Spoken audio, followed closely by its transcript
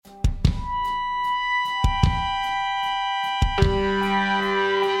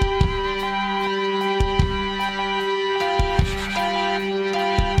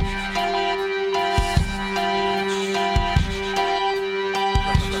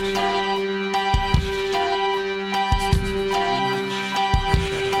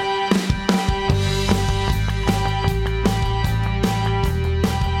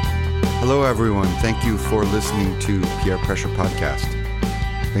everyone. Thank you for listening to Pierre Pressure Podcast.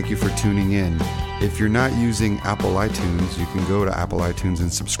 Thank you for tuning in. If you're not using Apple iTunes, you can go to Apple iTunes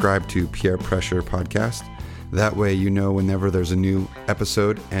and subscribe to Pierre Pressure Podcast. That way you know whenever there's a new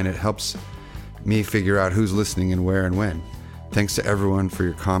episode, and it helps me figure out who's listening and where and when. Thanks to everyone for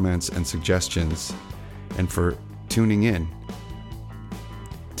your comments and suggestions and for tuning in.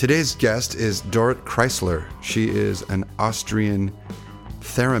 Today's guest is Dorit Kreisler. She is an Austrian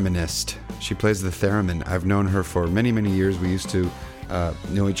thereminist. She plays the theremin. I've known her for many, many years. We used to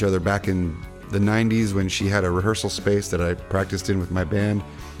know each other back in the 90s when she had a rehearsal space that I practiced in with my band.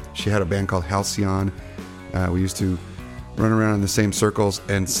 She had a band called Halcyon. We used to run around in the same circles,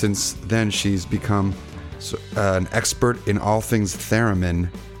 and since then she's become an expert in all things theremin.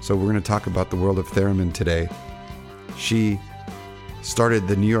 So we're going to talk about the world of theremin today. She started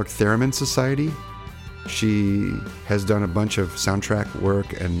the New York Theremin Society. She has done a bunch of soundtrack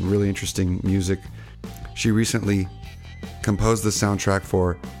work and really interesting music. She recently composed the soundtrack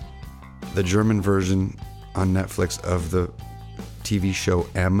for the German version on Netflix of the TV show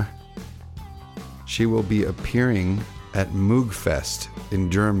M. She will be appearing at Moogfest in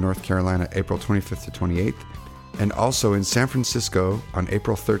Durham, North Carolina, April 25th to 28th, and also in San Francisco on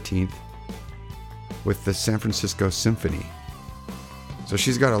April 13th with the San Francisco Symphony. So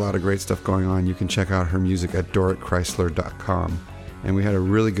she's got a lot of great stuff going on. You can check out her music at DoritKreisler.com. And we had a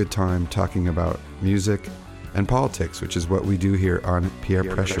really good time talking about music and politics, which is what we do here on Pierre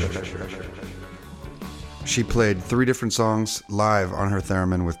Pressure. She played 3 different songs live on her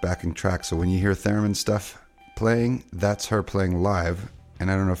theremin with backing tracks. So when you hear theremin stuff playing, that's her playing live. And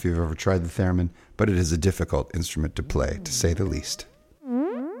I don't know if you've ever tried the theremin, but it is a difficult instrument to play, to say the least.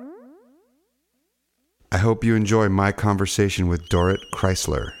 I hope you enjoy my conversation with Dorit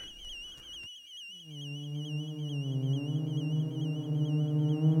Kreisler.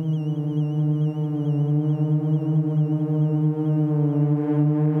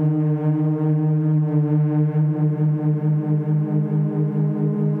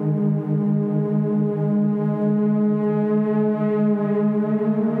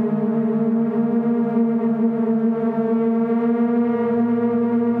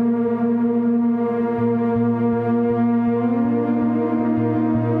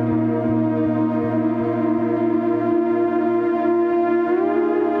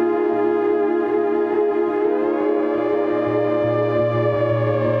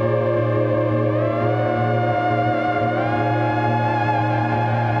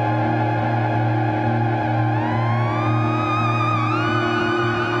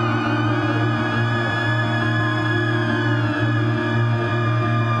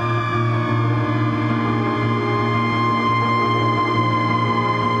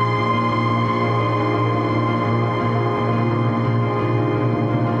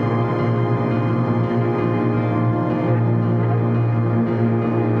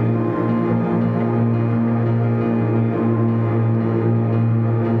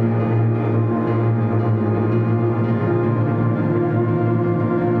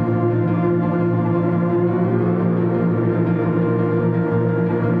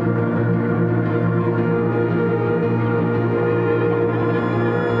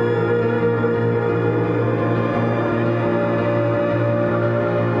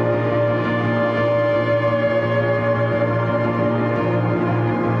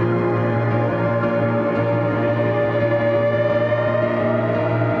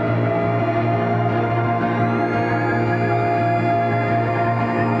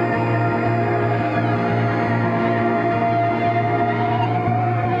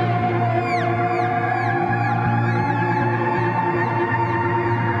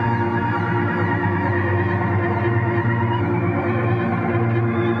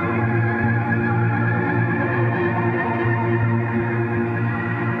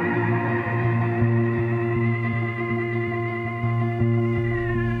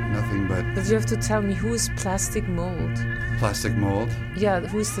 You have to tell me, who is Plastic Mold? Plastic Mold? Yeah,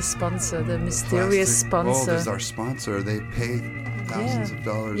 who is the sponsor, the mysterious sponsor? Plastic Mold is our sponsor. They pay thousands of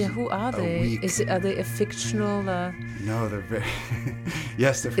dollars Yeah, who are they? Week. Are they a fictional? No, they're very...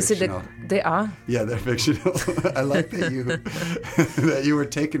 Yes, they're fictional. They are? Yeah, they're fictional. I like that you were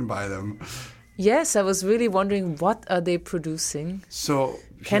taken by them. Yes, I was really wondering, what are they producing? So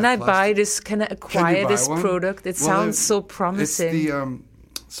can I buy this? Can I acquire this product? It sounds so promising.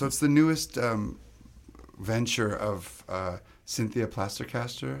 It's the newest venture of Cynthia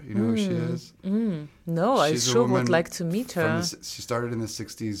Plastercaster. You know who she is? No, I sure would like to meet her. She started in the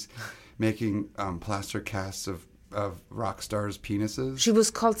 60s making plaster casts of rock stars' penises. She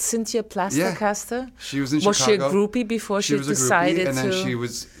was called Cynthia Plastercaster? Yeah. She was in Chicago. Was she a groupie before she was decided a groupie, and then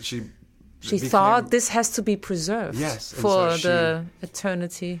she She thought this has to be preserved for the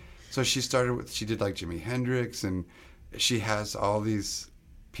eternity. So she did like Jimi Hendrix, and she has all these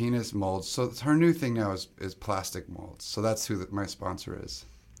penis molds. So her new thing now is plastic molds. So that's who my sponsor is.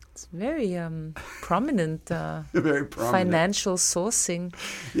 It's very prominent, very prominent financial sourcing.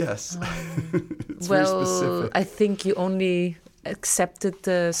 Yes. It's well, very specific. I think you only accepted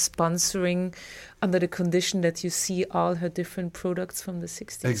the sponsoring under the condition that you see all her different products from the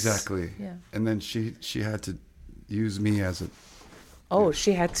 60s. Exactly. Yeah. And then she had to use me as a... Oh,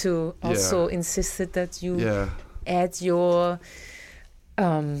 she had to also insisted that you add your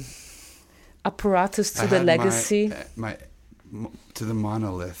apparatus to the legacy. To the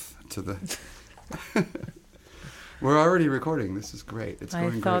monolith, to the... We're already recording. This is great. It's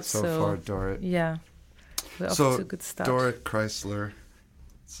going great so far, Dorit. Yeah. We're off to a good start. Dorit Chrysler,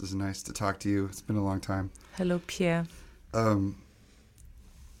 this is nice to talk to you. It's been a long time. Hello, Pierre. The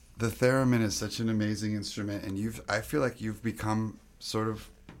theremin is such an amazing instrument, and I feel like you've become sort of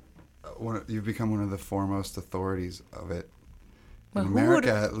one of the foremost authorities of it. In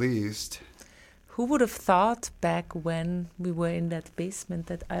America, at least. Who would have thought back when we were in that basement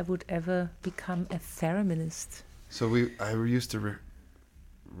that I would ever become a thereminist? So I used to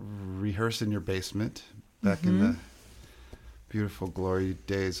rehearse in your basement back in the beautiful glory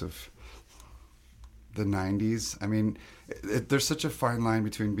days of the 90s. I mean, there's such a fine line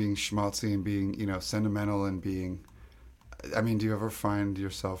between being schmaltzy and being, sentimental and being... I mean, do you ever find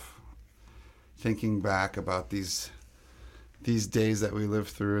yourself thinking back about these days that we lived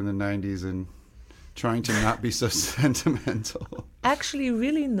through in the 90s and trying to not be so sentimental? Actually,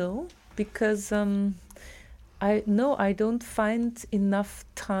 really no, because I don't find enough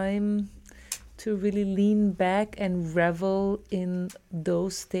time to really lean back and revel in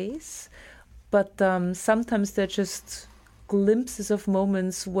those days. But sometimes they're just glimpses of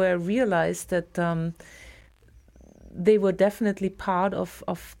moments where I realize that they were definitely part of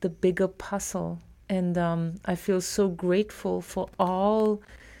the bigger puzzle. And I feel so grateful for all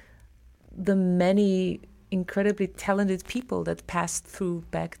the many incredibly talented people that passed through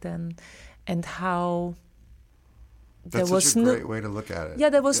back then, and how there was such a great way to look at it. Yeah,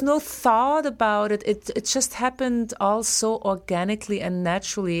 there was no thought about it. It just happened all so organically and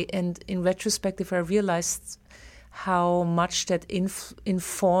naturally. And in retrospective, I realized how much that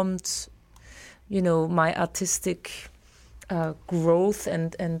informed, my artistic growth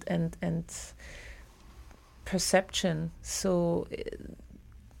and perception. So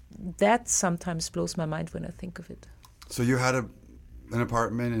that sometimes blows my mind when I think of it. So you had an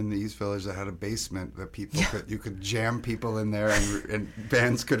apartment in the East Village that had a basement that you could jam people in there, and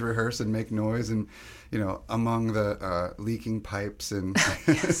bands could rehearse and make noise, and among the leaking pipes and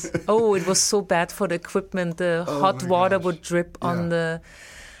yes. Oh, it was so bad for the equipment. The hot water would drip on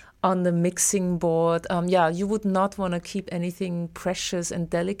the mixing board. You would not want to keep anything precious and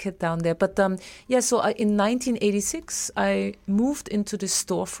delicate down there. But in 1986, I moved into the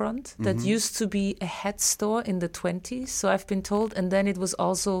storefront that used to be a hat store in the 20s, so I've been told. And then it was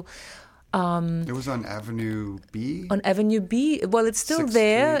also... it was on Avenue B? On Avenue B. Well, it's still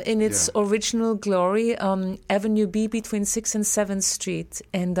there in its original glory. Avenue B between 6th and 7th Street.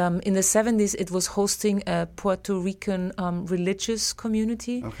 And in the 70s, it was hosting a Puerto Rican religious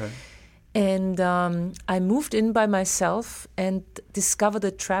community. Okay. And I moved in by myself and discovered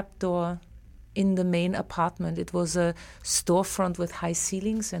a trapdoor in the main apartment. It was a storefront with high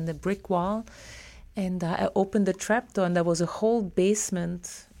ceilings and a brick wall. And I opened the trapdoor, and there was a whole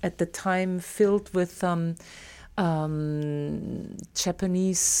basement at the time filled with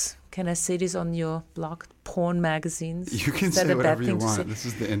Japanese, can I say this on your blog, porn magazines? You can say whatever you want. This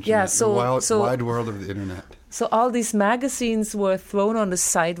is the internet, the wide world of the internet. So all these magazines were thrown on the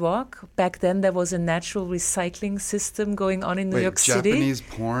sidewalk. Back then there was a natural recycling system going on in New York City. Japanese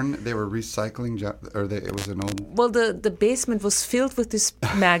porn, they were recycling, it was an old... Well, the basement was filled with these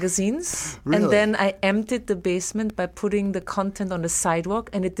magazines. Really? And then I emptied the basement by putting the content on the sidewalk,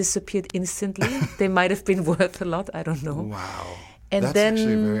 and it disappeared instantly. They might have been worth a lot, I don't know. Wow. And that's then,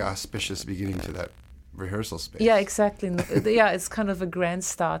 actually a very auspicious beginning to that rehearsal space. Yeah, exactly. It's kind of a grand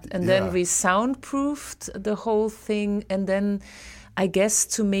start. And then we soundproofed the whole thing. And then I guess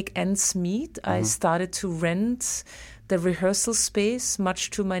to make ends meet, I started to rent the rehearsal space, much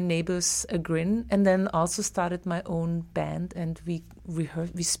to my neighbor's chagrin, and then also started my own band. And we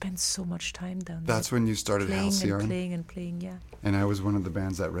spent so much time down there. That's when you started Halcyon? Playing and playing, yeah. And I was one of the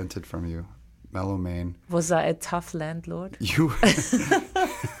bands that rented from you. Mellow Main. Was I a tough landlord?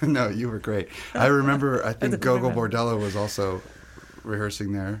 No, you were great. I remember, I think Gogol Bordello was also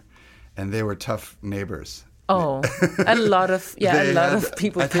rehearsing there, and they were tough neighbors. Oh, a lot of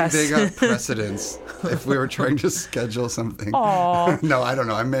people I think pass. they got precedence if we were trying to schedule something. Oh, No, I don't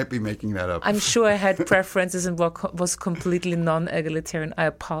know. I might be making that up. I'm sure I had preferences and was completely non-egalitarian. I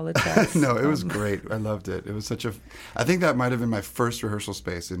apologize. No, it was great. I loved it. It was such a. I think that might have been my first rehearsal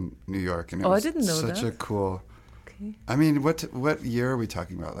space in New York, and it Oh, I was didn't know such that. a cool. Okay. I mean, what year are we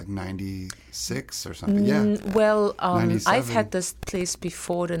talking about? Like 96 or something? Yeah. Well, I've 97. had this place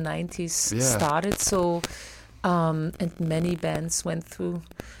before the 90s Yeah. started, so and many bands went through.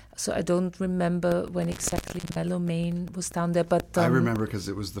 So I don't remember when exactly Melomaine was down there, but I remember because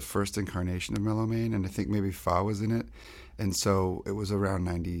it was the first incarnation of Melomaine, and I think maybe Fa was in it, and so it was around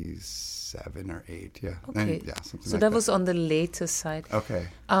 97 or 8. Yeah. Okay. Yeah, something So like that was on the later side. Okay.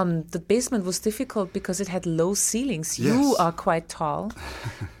 The basement was difficult because it had low ceilings. You Yes. are quite tall.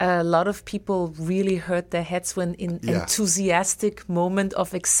 A lot of people really hurt their heads when in Yeah. enthusiastic moment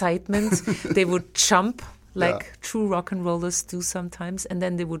of excitement, they would jump like Yeah. true rock and rollers do sometimes, and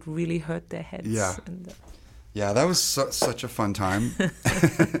then they would really hurt their heads. Yeah. And, Yeah, that was such a fun time.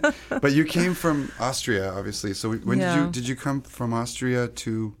 But you came from Austria, obviously. So when Yeah. did you come from Austria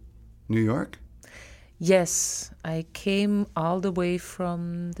to New York? yes, I came all the way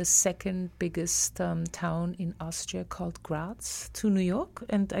from the second biggest town in Austria called Graz to New York,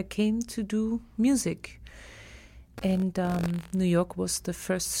 and I came to do music. And New York was the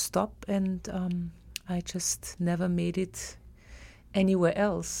first stop, and I just never made it anywhere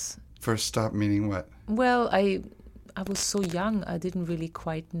else. First stop meaning what? Well, I was so young, I didn't really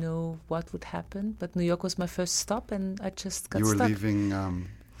quite know what would happen, but New York was my first stop, and I just got You were stuck. leaving.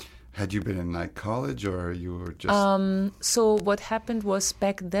 Had you been in like college, or you were just? So what happened was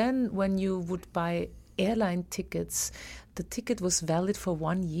back then, when you would buy airline tickets, the ticket was valid for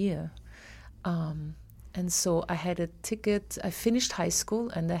 1 year. And so I had a ticket. I finished high school,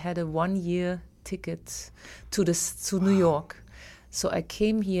 and I had a 1-year ticket to New York. So I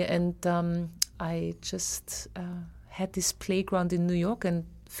came here, and I just had this playground in New York, and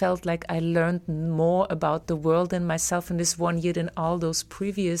felt like I learned more about the world and myself in this 1 year than all those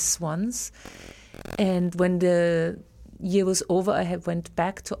previous ones. And when the year was over, I went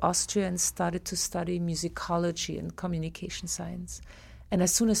back to Austria and started to study musicology and communication science. And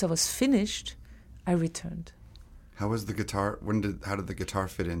as soon as I was finished, I returned. How was the guitar? How did the guitar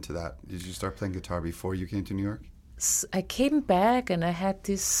fit into that? Did you start playing guitar before you came to New York? I came back and I had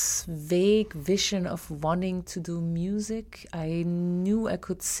this vague vision of wanting to do music. I knew I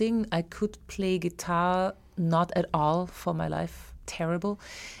could sing, I could play guitar, not at all for my life, terrible.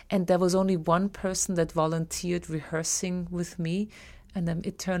 And there was only one person that volunteered rehearsing with me, and I'm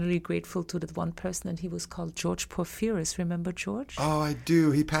eternally grateful to that one person, and he was called George Porphyris. Remember George? Oh, I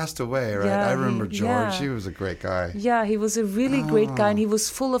do. He passed away, right? Yeah, I remember George. yeah. He was a great guy. Yeah, he was a really great guy, and Oh. he was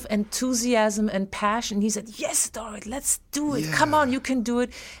full of enthusiasm and passion. He said, "Yes, Dorrit, let's do it. Come Yeah. on, you can do it."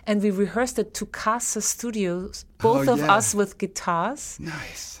 And we rehearsed at Tukasa Studios, both Oh, of yeah. us with guitars.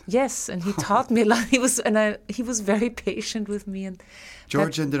 Nice. Yes, and he taught me a lot. He was very patient with me. And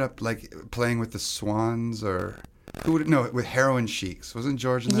George ended up like playing with the Swans, or who would know? With Heroin Sheiks, wasn't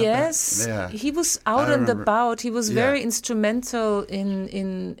George in that? yes, band? Yeah. he was out I and remember. about. He was Yeah. very instrumental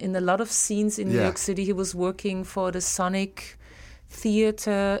in a lot of scenes in New Yeah. York City. He was working for the Sonic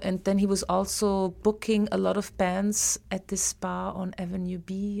Theater, and then he was also booking a lot of bands at this bar on Avenue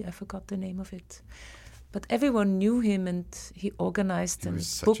B. I forgot the name of it, but everyone knew him, and he organized He and was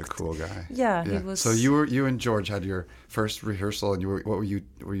such booked. a cool guy. Yeah, he was. So you and George had your first rehearsal, and were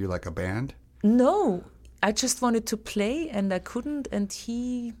you like a band? No, I just wanted to play, and I couldn't, and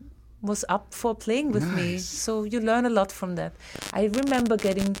he was up for playing with me. Nice. So you learn a lot from that. I remember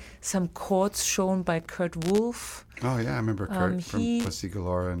getting some chords shown by Kurt Wolf. Oh yeah, I remember Kurt from he- Pussy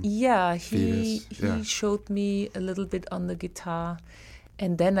Galore and Yeah, Phoebus, yeah. he showed me a little bit on the guitar.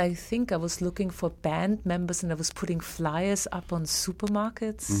 And then I think I was looking for band members, and I was putting flyers up on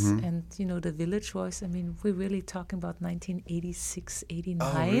supermarkets Mm-hmm. and, the Village Voice. I mean, we're really talking about 1986, 89.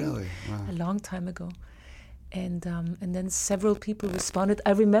 Oh really? Wow. A long time ago. And then several people responded.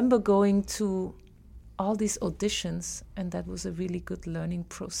 I remember going to all these auditions, and that was a really good learning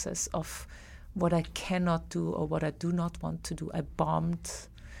process of what I cannot do or what I do not want to do. I bombed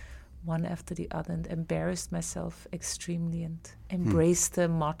one after the other and embarrassed myself extremely, and embraced the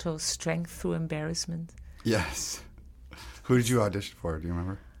motto, strength through embarrassment. Yes. Who did you audition for? Do you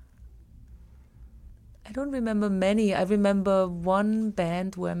remember? I don't remember many. I remember one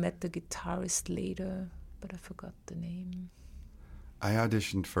band where I met the guitarist later, but I forgot the name. I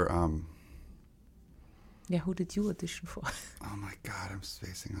auditioned for Yeah, who did you audition for? oh my God, I'm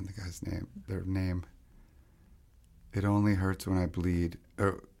spacing on the guy's name. Their name. It Only Hurts When I Bleed.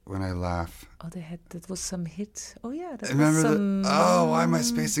 Or when I laugh? Oh, that was some hit. Oh yeah, that Remember was some. why am I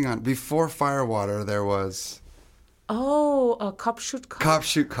spacing on? Before Firewater, there was Cop Shoot Cop. Cop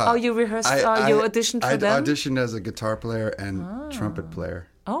Shoot Cop. Oh, you rehearsed. You auditioned for them. I auditioned as a guitar player and trumpet player.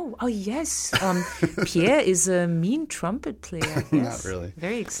 Oh yes. Pierre is a mean trumpet player. Yes. Not really.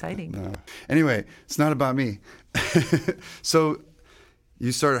 Very exciting. No. Anyway, it's not about me. So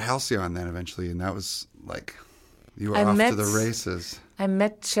you started Halcyon then eventually, and that was like you were off to the races. I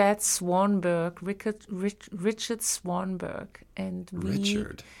met Chad Swanberg, Richard Swanberg, and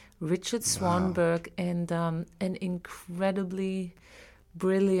Richard Swanberg, and an incredibly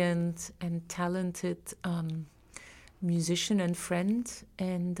brilliant and talented musician and friend,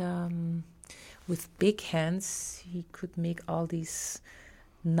 and with big hands he could make all these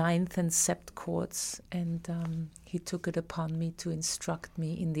ninth and sept chords, and he took it upon me to instruct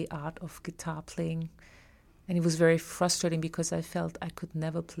me in the art of guitar playing. And it was very frustrating because I felt I could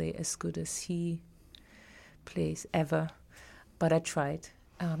never play as good as he plays ever, but I tried,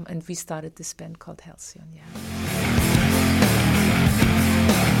 and we started this band called Halcyon.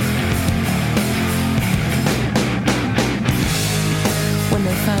 When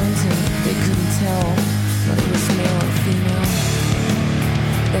they found him, they couldn't tell whether it was male or female.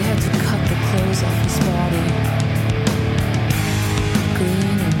 They had to cut the clothes off his body.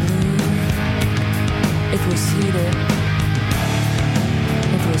 Green and blue. It was heated.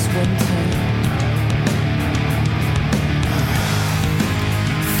 It was winter.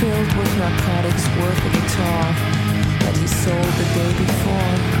 Filled with narcotics worth a guitar that he sold the day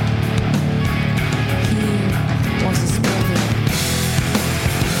before. He was his brother.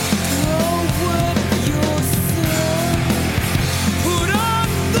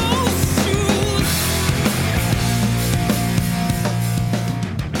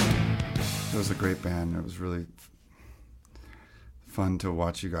 It was a great band. It was really fun to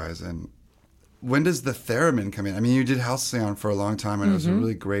watch you guys. And when does the Theremin come in? I mean, you did Halcyon for a long time, and it was a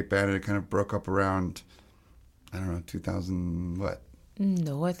really great band, and it kind of broke up around, I don't know, 2000 what?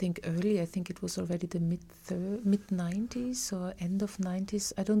 No, I think early. I think it was already the mid-90s or end of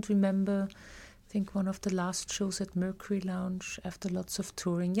 90s. I don't remember. I think one of the last shows at Mercury Lounge after lots of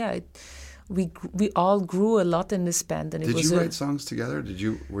touring. Yeah, we all grew a lot in this band, and Did you write songs together?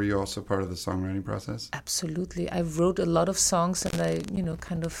 Were you also part of the songwriting process? Absolutely. I wrote a lot of songs, and I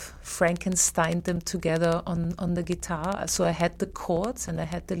kind of Frankensteined them together on the guitar. So I had the chords, and I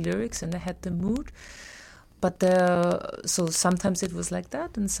had the lyrics, and I had the mood. But so sometimes it was like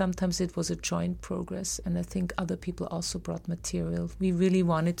that, and sometimes it was a joint progress. And I think other people also brought material. We really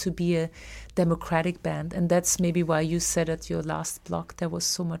wanted to be a democratic band, and that's maybe why you said at your last block there was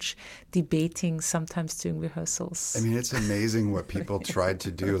so much debating sometimes during rehearsals. I mean, it's amazing what people tried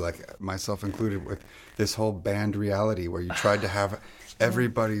to do, like myself included, with this whole band reality where you tried to have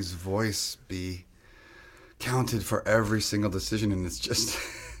everybody's voice be counted for every single decision, and it's just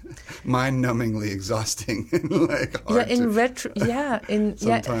mind-numbingly exhausting.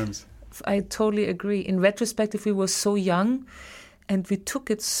 Sometimes. I totally agree. In retrospect, we were so young and we took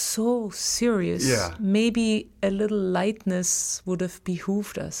it so serious, maybe a little lightness would have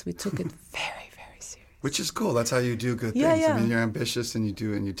behooved us. We took it very, very serious. Which is cool. That's how you do good things. I mean, you're ambitious and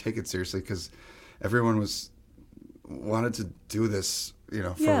you take it seriously, because everyone wanted to do this,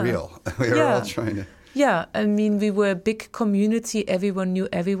 for real. We were all trying to. Yeah, I mean, we were a big community. Everyone knew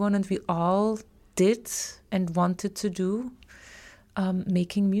everyone, and we all did and wanted to do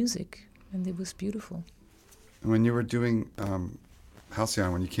making music, and it was beautiful. When you were doing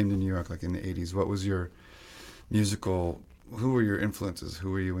Halcyon, when you came to New York, like in the 80s, what was your musical, who were your influences?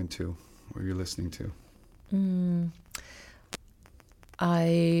 Who were you into? What were you listening to?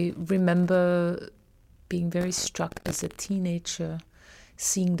 I remember being very struck as a teenager,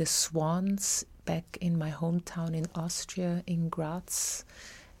 seeing the Swans back in my hometown in Austria, in Graz.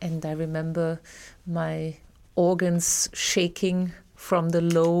 And I remember my organs shaking from the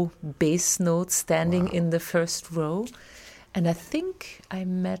low bass notes, standing in the first row. And I think I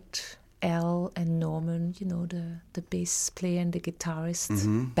met Al and Norman, the bass player and the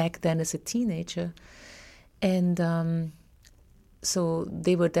guitarist, back then as a teenager. And so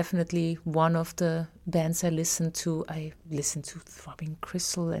they were definitely one of the bands I listened to. I listened to Throbbing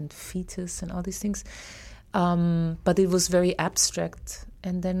Crystal and Fetus and all these things. But it was very abstract.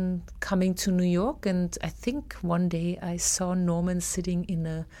 And then coming to New York, and I think one day I saw Norman sitting in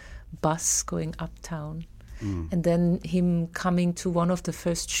a bus going uptown. And then him coming to one of the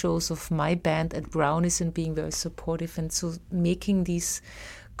first shows of my band at Brownies and being very supportive. And so making these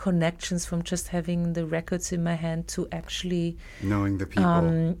connections from just having the records in my hand to actually knowing the people.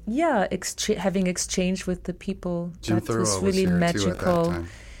 Having exchange with the people. Jim that Thurl was really was here magical. Too at that time.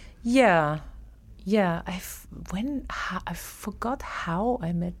 Yeah, yeah. I forgot how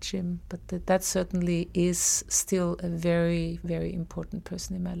I met Jim, but that certainly is still a very, very important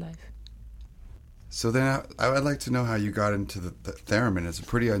person in my life. So then I would like to know how you got into the theremin. It's a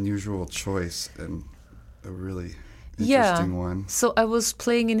pretty unusual choice and a really interesting one. So I was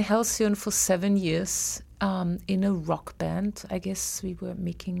playing in Halcyon for 7 years in a rock band. I guess we were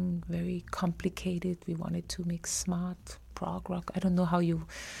making very complicated. We wanted to make smart prog rock. I don't know how you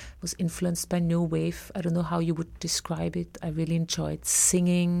was influenced by New Wave. I don't know how you would describe it. I really enjoyed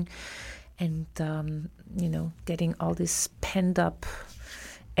singing and, getting all this pent up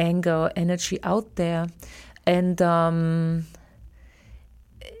anger, energy out there. And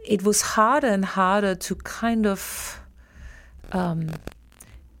it was harder and harder to kind of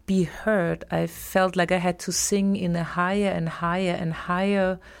be heard. I felt like I had to sing in a higher and higher and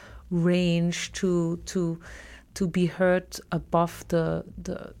higher range to be heard above the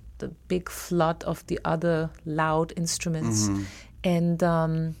big flood of the other loud instruments. Mm-hmm.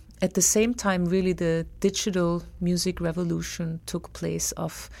 And at the same time, really, the digital music revolution took place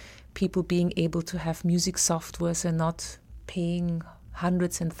of people being able to have music softwares and not paying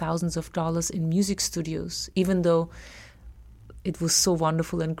hundreds and thousands of dollars in music studios, even though it was so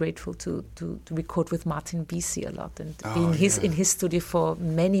wonderful and grateful to record with Martin Bisi a lot. And being in his studio for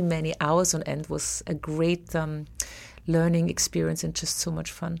many, many hours on end was a great learning experience and just so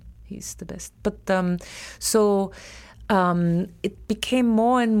much fun. He's the best. But it became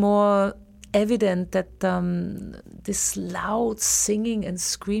more and more evident that this loud singing and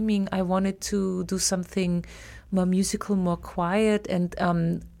screaming, I wanted to do something more musical, more quiet,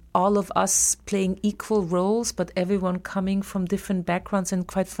 and all of us playing equal roles, but everyone coming from different backgrounds and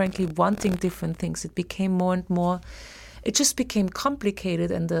quite frankly wanting different things. It became more and more, it just became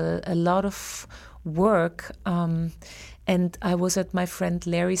complicated and a lot of work. And I was at my friend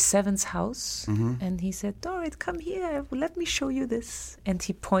Larry Seven's house, mm-hmm. and he said, "Dorit, come here, let me show you this." And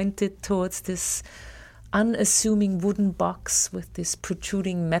he pointed towards this unassuming wooden box with this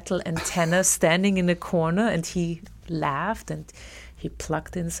protruding metal antenna standing in a corner, and he laughed and he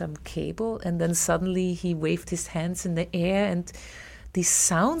plugged in some cable, and then suddenly he waved his hands in the air and these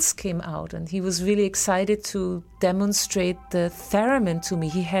sounds came out, and he was really excited to demonstrate the theremin to me.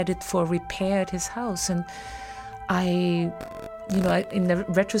 He had it for repair at his house, and in the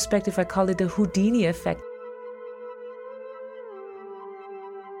retrospective, I call it a Houdini effect.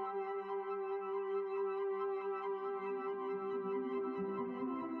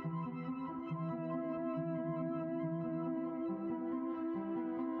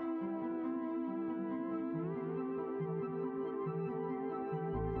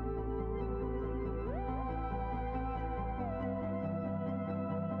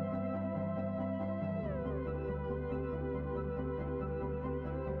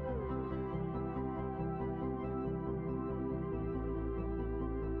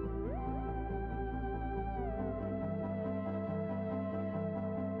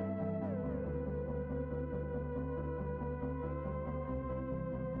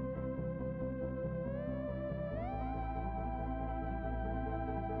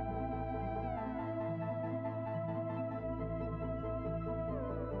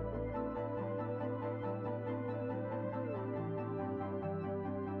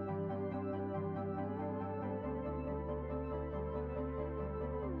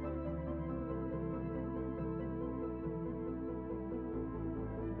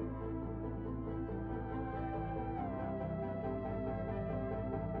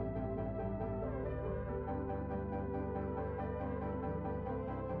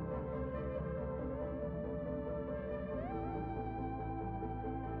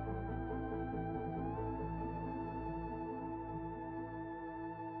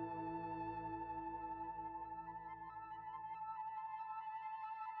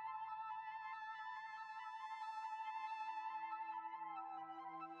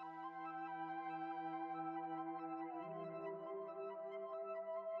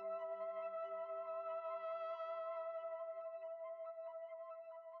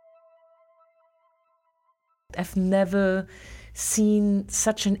 I've never seen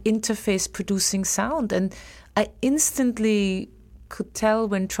such an interface producing sound, and I instantly could tell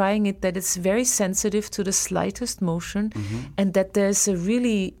when trying it that it's very sensitive to the slightest motion, mm-hmm. and that there's a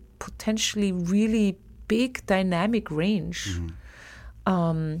really potentially really big dynamic range,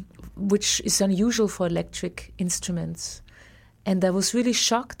 mm-hmm. Which is unusual for electric instruments. And I was really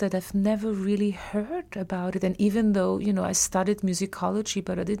shocked that I've never really heard about it. And even though, I studied musicology,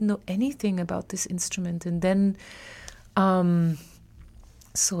 but I didn't know anything about this instrument. And then,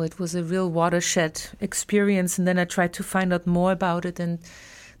 so it was a real watershed experience. And then I tried to find out more about it. And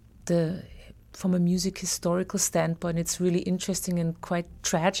from a music historical standpoint, it's really interesting and quite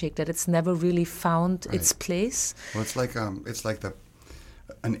tragic that it's never really found its place. Well, it's like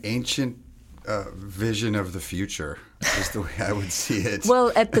an ancient vision of the future is the way I would see it.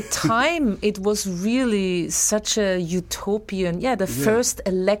 Well, at the time, it was really such a utopian, first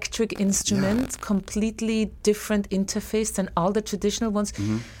electric instrument, completely different interface than all the traditional ones.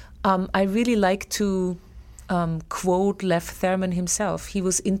 I really like to quote Lev Theremin himself. He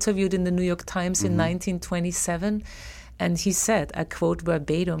was interviewed in the New York Times in 1927, and he said, I quote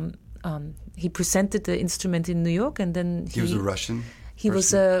verbatim, he presented the instrument in New York, and then he was a Russian? He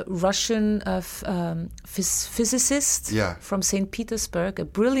was a Russian physicist from St. Petersburg, a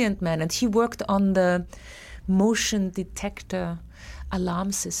brilliant man, and he worked on the motion detector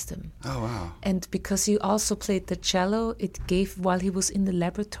alarm system. Oh, wow. And because he also played the cello, it gave, while he was in the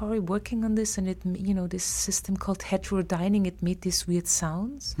laboratory working on this, and it, this system called heterodyning, it made these weird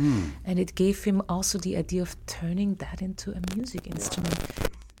sounds. And it gave him also the idea of turning that into a music instrument.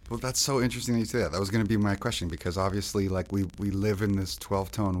 Well, that's so interesting that you say that. That was going to be my question, because obviously, like, we live in this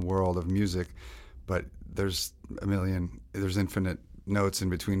 12-tone world of music, but there's there's infinite notes in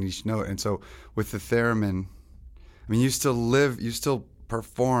between each note. And so with the theremin, I mean, you still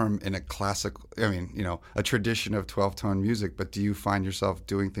perform in a classical, a tradition of 12-tone music, but do you find yourself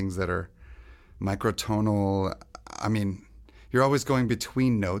doing things that are microtonal? I mean, you're always going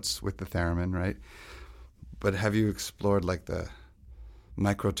between notes with the theremin, right? But have you explored, like, the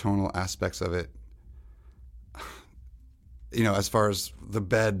microtonal aspects of it, as far as the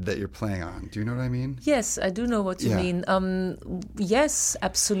bed that you're playing on? Do you know what I mean? Yes, I do know what you mean. Yes,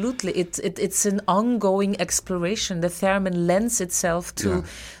 absolutely. It's an ongoing exploration. The theremin lends itself to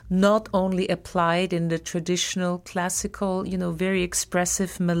not only applied in the traditional classical, very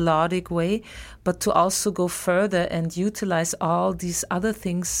expressive melodic way, but to also go further and utilize all these other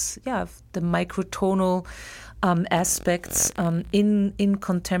things, the microtonal aspects in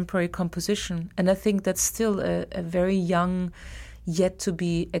contemporary composition. And I think that's still a very young, yet to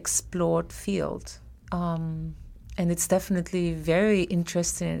be explored field. And it's definitely very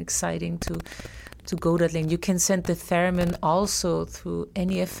interesting and exciting to go that lane. You can send the theremin also through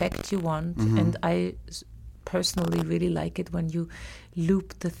any effect you want. And I personally really like it when you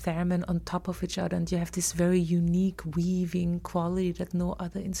loop the theremin on top of each other, and you have this very unique weaving quality that no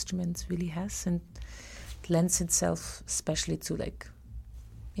other instrument really has. And lends itself especially to, like,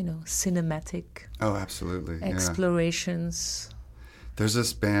 cinematic explorations. There's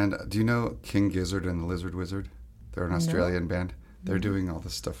this band, do you know King Gizzard and the Lizard Wizard? They're an Australian band. They're doing all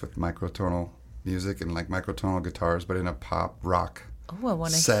this stuff with microtonal music and, like, microtonal guitars, but in a pop rock I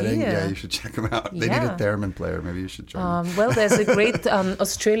want to setting. hear. Yeah, you should check them out. They need a theremin player. Maybe you should join them. Well, there's a great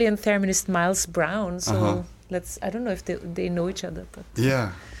Australian thereminist, Miles Brown, so I don't know if they know each other, but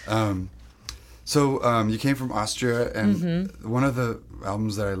So you came from Austria, and one of the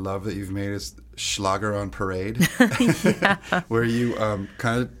albums that I love that you've made is Schlager on Parade, where you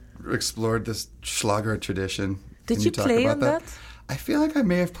kind of explored this Schlager tradition. Did you play on that? I feel like I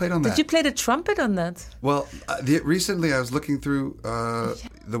may have played on that. Did you play the trumpet on that? Well, recently I was looking through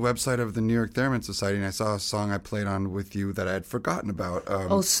the website of the New York Theremin Society, and I saw a song I played on with you that I had forgotten about.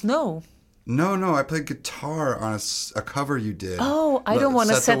 Snow. No, I played guitar on a cover you did. Oh, I don't want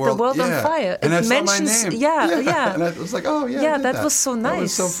to set the world on fire. And it I mentions, saw my name. Yeah. And I was like, I did that was so nice. That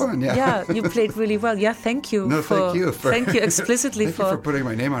was so fun, Yeah, you played really well. Yeah, thank you. No, thank you. Thank you explicitly thank you for putting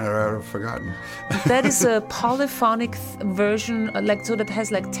my name on it. I would have forgotten. That is a polyphonic version, so that has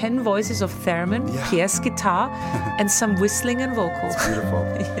like 10 voices of theremin, Pierre's guitar, and some whistling and vocals. It's beautiful.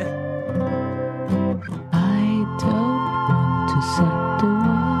 I don't want to set the world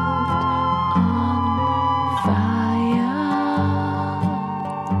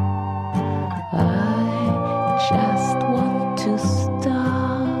just want to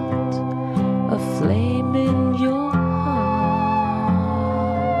start a flame in your heart.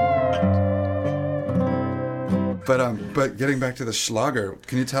 But getting back to the Schlager,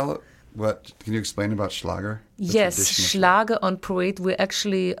 can you explain about Schlager? Yes, Schlager on Parade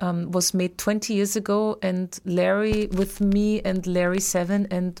was made 20 years ago, and Larry with me and Larry 7,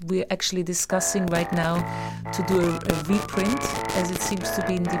 and we're actually discussing right now to do a reprint, as it seems to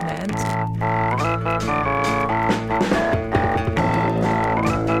be in demand.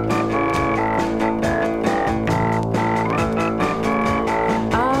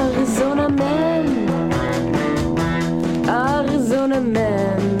 Arizona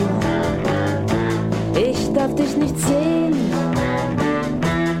Man, ich darf dich nicht sehen,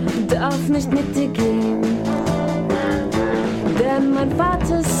 darf nicht mit dir gehen, denn mein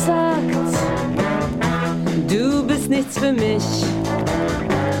Vater sagt, du bist nichts für mich.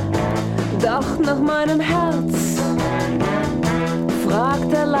 Doch nach meinem Herz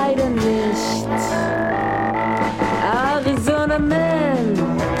fragt leider nicht. Arizona Man.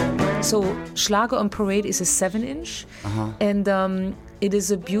 So, Schlager on Parade is a 7-inch, and it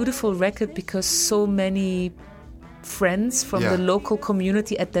is a beautiful record because so many friends from the local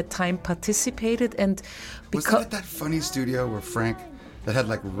community at that time participated. And was that at that funny studio where Frank, that had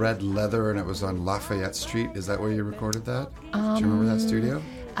like red leather and it was on Lafayette Street? Is that where you recorded that? Do you remember that studio?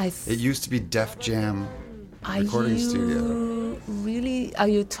 It used to be Def Jam recording studio. Really? Are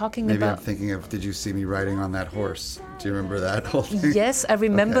you talking Maybe about... I'm thinking of Did You See Me Riding on That Horse? Do you remember that whole thing? Yes, I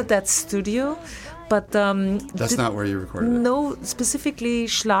remember that studio. But that's not where you recorded it. No, specifically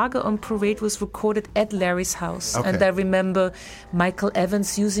Schlager on Parade was recorded at Larry's house. Okay. And I remember Michael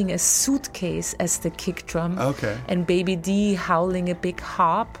Evans using a suitcase as the kick drum. Okay. And Baby D howling a big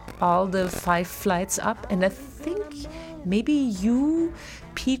harp all the 5 flights up. And I think maybe you,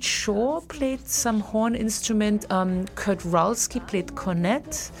 Pete Shore, played some horn instrument. Kurt Ralsky played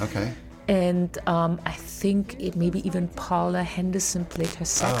cornet. Okay. And I think maybe even Paula Henderson played her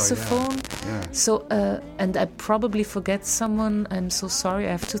saxophone. Oh, yeah. So, and I probably forget someone. I'm so sorry.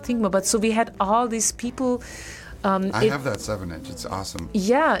 I have to think more. But so we had all these people. I have that 7-inch. It's awesome.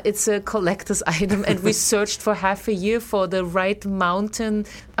 Yeah, it's a collector's item. And we searched for half a year for the right mountain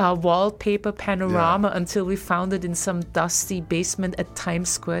wallpaper panorama until we found it in some dusty basement at Times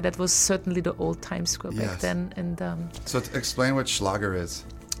Square. That was certainly the old Times Square back then. And so explain what Schlager is.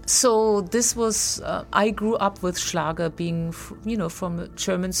 So this was, I grew up with Schlager being, from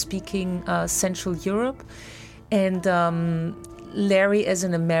German-speaking Central Europe. And Larry, as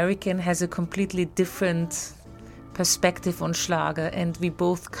an American, has a completely different perspective on Schlager. And we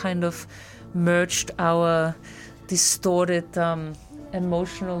both kind of merged our distorted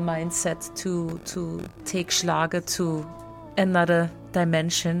emotional mindset to take Schlager to another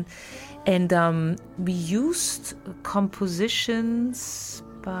dimension. And we used compositions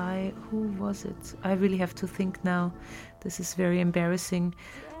by, who was it? I really have to think now. This is very embarrassing.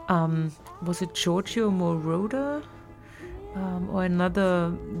 Was it Giorgio Moroder? Or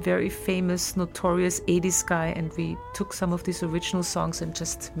another very famous, notorious 80s guy, and we took some of these original songs and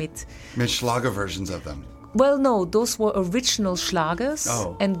just made Schlager versions of them. Well, no, those were original Schlagers,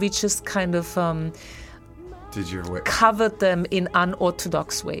 and we just kind of covered them in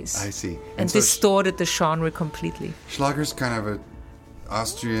unorthodox ways. I see. And so distorted the genre completely. Schlager's kind of a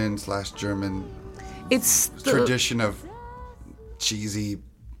Austrian/German tradition of cheesy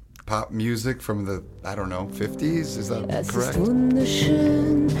pop music from the, 50s? Is that correct? Es ist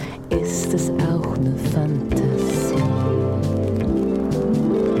wunderschön, ist es auch eine Fantasie.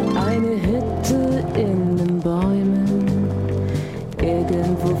 Eine Hütte in den Bäumen,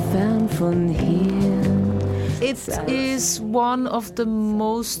 irgendwo fern von hier. It is one of the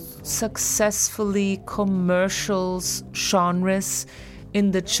most successfully commercial genres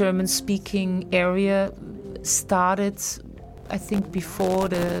in the German-speaking area. Started, I think, before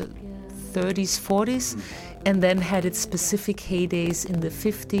the 30s, 40s, and then had its specific heydays in the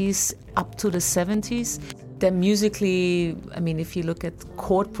 50s up to the 70s. They're musically, if you look at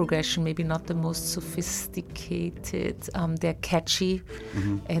chord progression, maybe not the most sophisticated. They're catchy,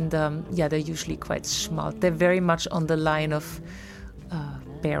 and they're usually quite smart. They're very much on the line of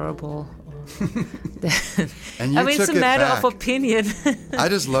bearable. And you took it's a matter of opinion. I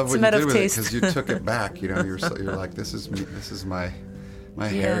just love what you did with it because you took it back. You're like, this is me. This is my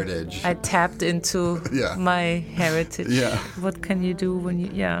heritage. I tapped into my heritage. Yeah. What can you do when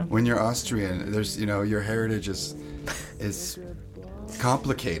when you're Austrian? There's your heritage is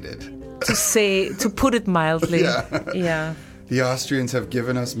complicated. To put it mildly. Yeah. The Austrians have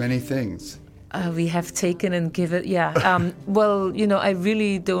given us many things. We have taken and given, well, I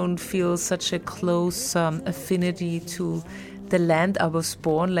really don't feel such a close affinity to the land I was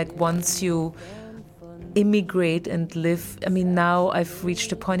born. Like once you immigrate and live, now I've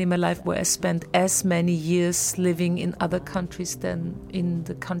reached a point in my life where I spent as many years living in other countries than in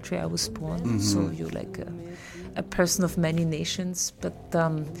the country I was born. Mm-hmm. So you're like a person of many nations. But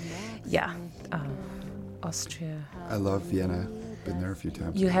Austria. I love Vienna. Been there a few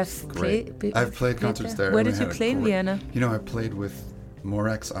times. You have played? I've played concerts there. Where did you play in Vienna? I played with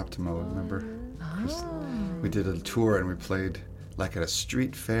Morex Optimo, remember? We did a tour and we played like at a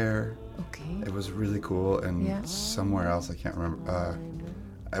street fair. Okay. It was really cool, and somewhere else I can't remember.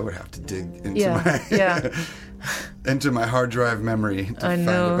 I would have to dig into into my hard drive memory to find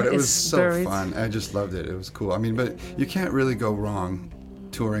it. But it was so fun. I just loved it. It was cool. But you can't really go wrong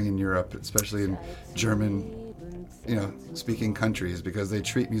touring in Europe, especially in German speaking countries because they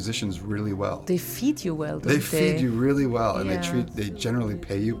treat musicians really well. They feed you well, don't They feed you really well, and Yeah. they generally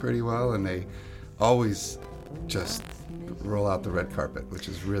pay you pretty well, and they always just roll out the red carpet, which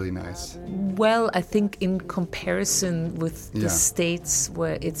is really nice. Well, I think in comparison with the Yeah. States,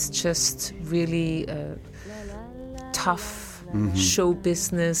 where it's just really tough show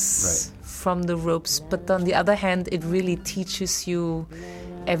business Right. from the ropes. But on the other hand, it really teaches you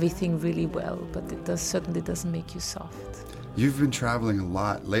everything really well. But it certainly doesn't make you soft. You've been traveling a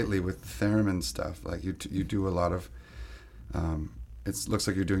lot lately with theremin stuff. Like you do a lot of. It looks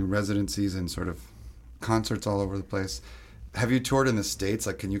like you're doing residencies and sort of concerts all over the place. Have you toured in the States?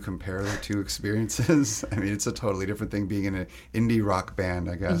 Like, can you compare the two experiences? I mean, it's a totally different thing being in an indie rock band,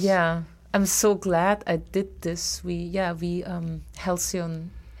 I guess. Yeah, I'm so glad I did this.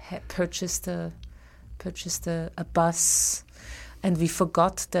 Halcyon purchased a bus, and we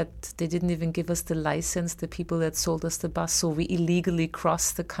forgot that they didn't even give us the license, the people that sold us the bus, so we illegally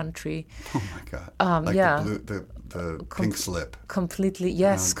crossed the country. Oh my God! Like yeah. the pink slip. Completely,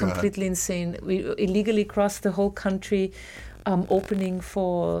 yes, Oh, God. completely insane. We illegally crossed the whole country, opening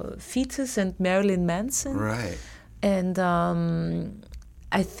for Fetus and Marilyn Manson. Right. And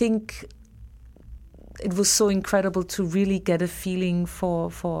I think it was so incredible to really get a feeling for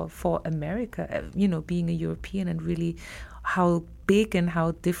America, being a European, and really how big and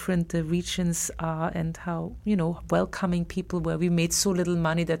how different the regions are, and how, welcoming people were. We made so little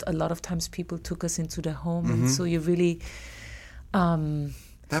money that a lot of times people took us into their home. And so you really...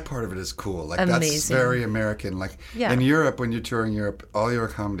 That part of it is cool. Like, Amazing. that's very American. Like, Yeah. in Europe, when you're touring Europe, all your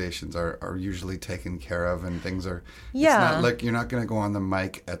accommodations are usually taken care of, and things are. Yeah. It's not like you're not going to go on the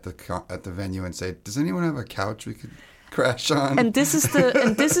mic at the venue and say, "Does anyone have a couch we could crash on?" And this is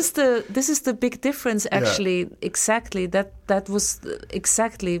the big difference, actually. Yeah. Exactly. That was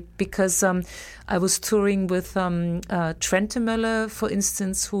exactly because I was touring with Trentemøller, for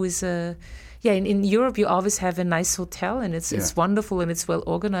instance, who is a... Yeah, in Europe you always have a nice hotel, and it's wonderful and it's well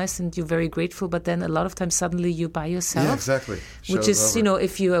organized, and you're very grateful. But then a lot of times suddenly you're by yourself. Yeah, exactly. Which Show's is, over.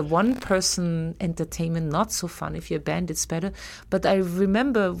 if you're a one-person entertainment, not so fun. If you're a band, it's better. But I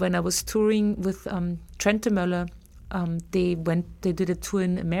remember when I was touring with Trentemøller, they did a tour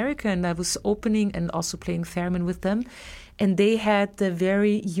in America, and I was opening and also playing theremin with them, and they had the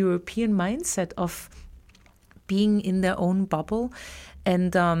very European mindset of being in their own bubble.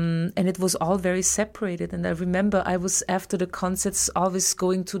 And it was all very separated. And I remember I was, after the concerts, always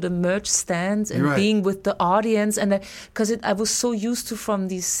going to the merch stands and Right. being with the audience. And because I was so used to, from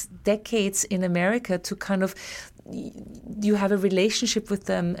these decades in America, to kind of, you have a relationship with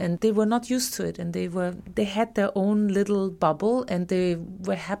them, and they were not used to it. And they had their own little bubble, and they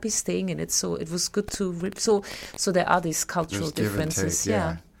were happy staying in it. So it was good to, so there are these cultural There's give and differences. take,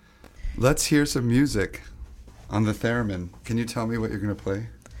 yeah. Let's hear some music on the theremin. Can you tell me what you're going to play?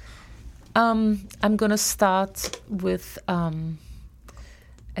 I'm going to start with a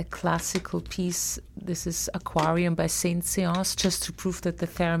classical piece. This is Aquarium by Saint-Saëns, just to prove that the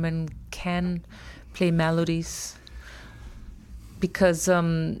theremin can play melodies. Because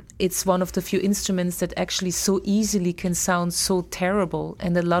it's one of the few instruments that actually so easily can sound so terrible.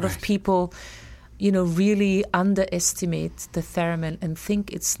 And a lot of people, really underestimate the theremin and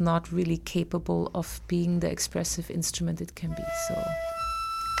think it's not really capable of being the expressive instrument it can be. So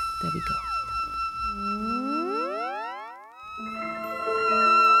there we go.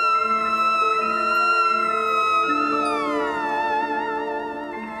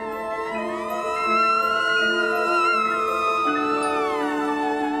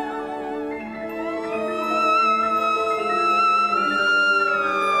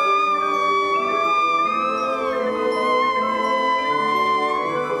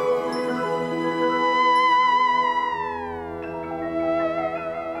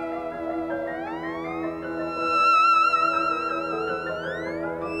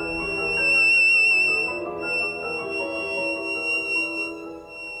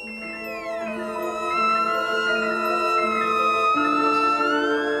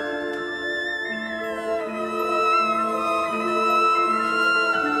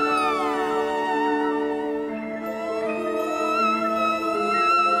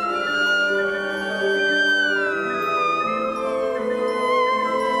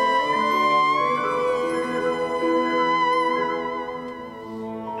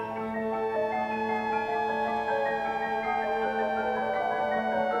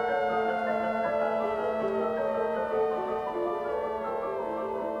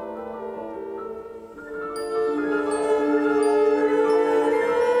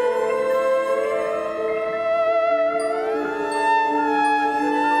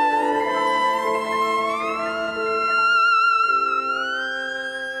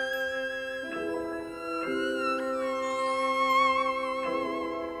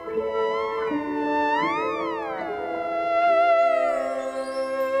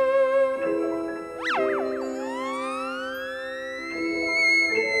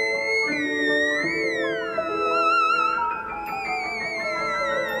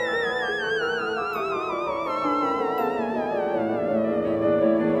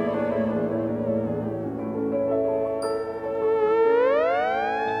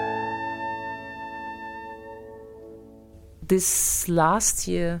 this last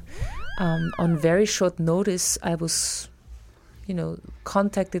year, on very short notice, I was,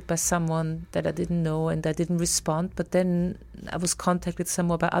 contacted by someone that I didn't know, and I didn't respond. But then I was contacted some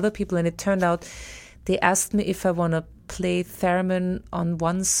more by other people, and it turned out they asked me if I want to play theremin on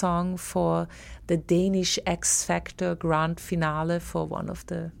one song for the Danish X Factor grand finale for one of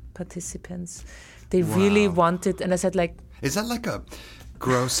the participants. They really wanted, and I said, like... Is that like a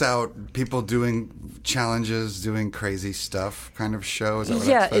gross out, people doing challenges, doing crazy stuff kind of show? Is that what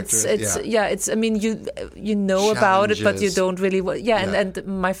X Factor is? It's. I mean, you know about it, but you don't really. And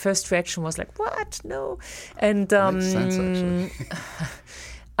my first reaction was like, "What? No!" And makes sense, actually.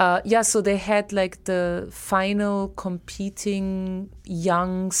 so they had like the final competing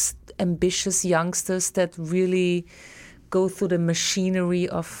ambitious youngsters that really go through the machinery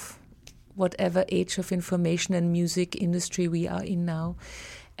of whatever age of information and music industry we are in now,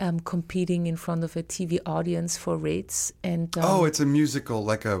 competing in front of a TV audience for rates. And it's a musical,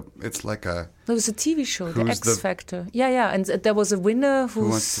 it's like a. It was a TV show, the X Factor. Yeah, and there was a winner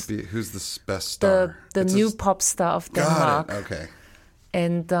who's the best star. The new pop star of Denmark. Got it. Okay.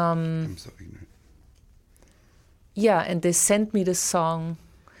 And I'm so ignorant. Yeah, and they sent me the song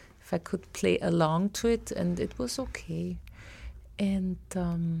if I could play along to it, and it was okay. And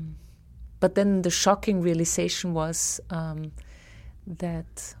but then the shocking realization was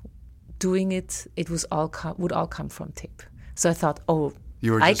that doing it would all come from tape. So I thought,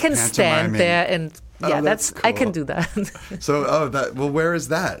 I can stand there and that's cool. I can do that. So where is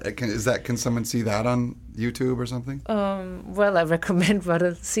that? Can someone see that on YouTube or something? Well, I recommend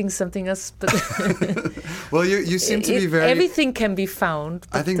rather seeing something else. But well, you seem to be very. Everything can be found.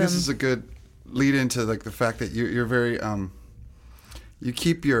 I think this is a good lead into like the fact that you're very you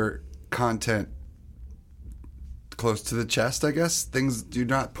keep your content close to the chest, I guess. You're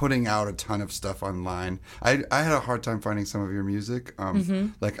not putting out a ton of stuff online. I had a hard time finding some of your music,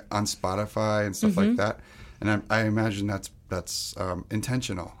 like on Spotify and stuff like that. And I imagine that's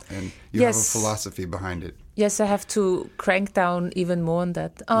intentional, and you have a philosophy behind it. Yes, I have to crank down even more on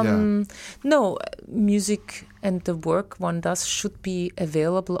that. No, music and the work one does should be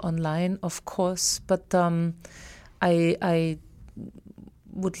available online, of course. But I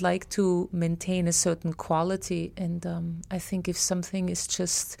would like to maintain a certain quality, and I think if something is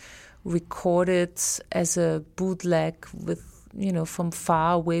just recorded as a bootleg with from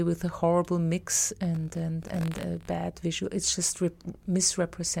far away with a horrible mix and a bad visual, it's just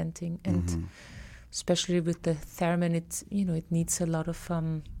misrepresenting. And especially with the theremin, it needs a lot of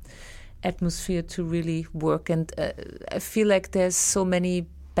atmosphere to really work. And I feel like there's so many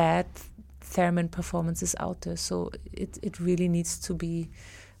bad theremin performances out there, so it really needs to be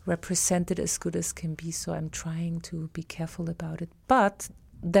represented as good as can be. So I'm trying to be careful about it. But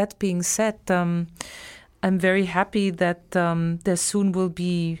that being said, I'm very happy that there soon will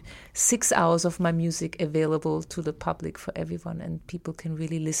be 6 hours of my music available to the public for everyone, and people can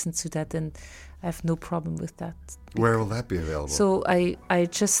really listen to that, and I have no problem with that. Where will that be available? So I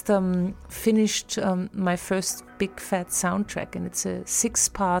just finished my first big fat soundtrack, and it's a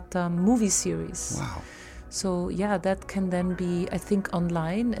 6-part movie series. Wow. So yeah, that can then be, I think,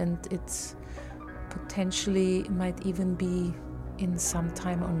 online, and it's potentially might even be in some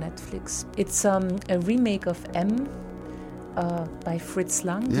time on Netflix. It's a remake of M by Fritz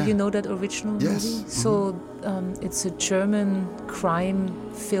Lang. Yeah. Do you know that original movie? So it's a German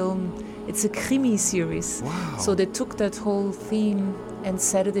crime film. It's a Krimi series. Wow. So they took that whole theme and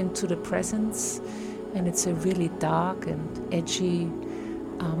set it into the present, and it's a really dark and edgy,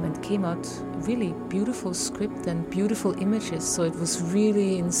 and came out really beautiful script and beautiful images. So it was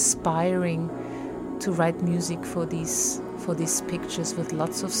really inspiring to write music for these pictures with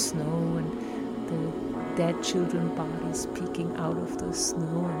lots of snow and the dead children bodies peeking out of the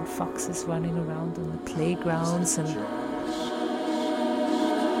snow and foxes running around on the playgrounds and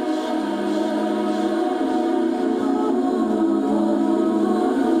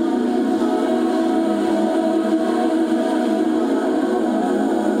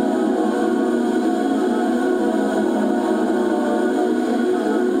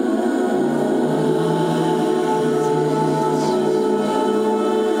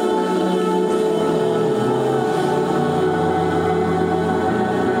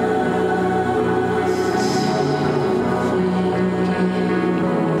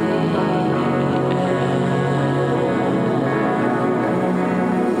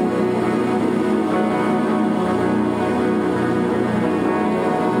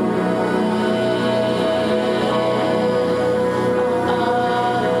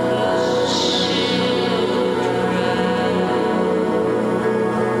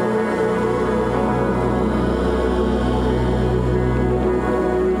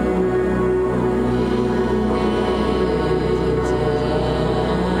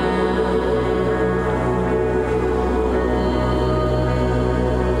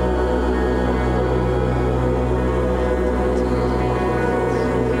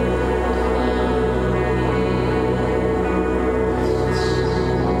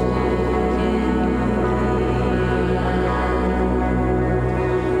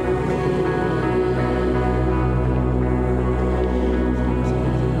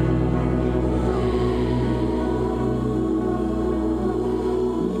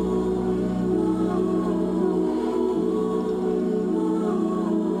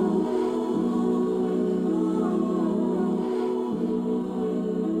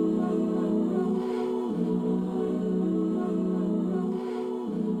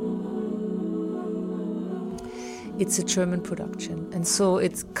it's a German production. And so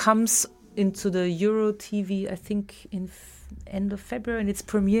it comes into the Euro TV, I think, in end of February, and it's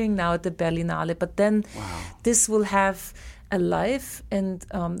premiering now at the Berlinale. But then this will have a live, and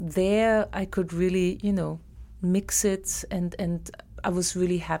there I could really, mix it. And I was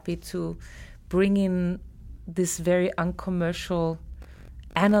really happy to bring in this very uncommercial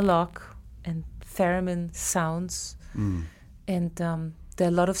analog and theremin sounds. And there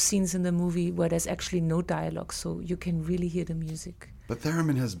are a lot of scenes in the movie where there's actually no dialogue, so you can really hear the music. But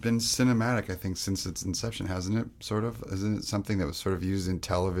theremin has been cinematic, I think, since its inception, hasn't it? Sort of, isn't it something that was sort of used in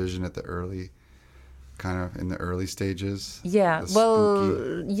television at the early stages? Yeah,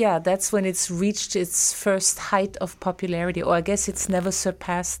 that's when it's reached its first height of popularity, or I guess it's never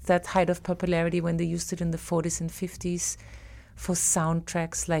surpassed that height of popularity when they used it in the 40s and 50s for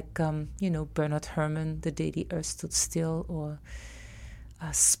soundtracks like, Bernard Herrmann, The Day the Earth Stood Still, or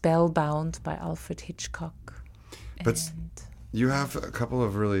Spellbound by Alfred Hitchcock. But you have a couple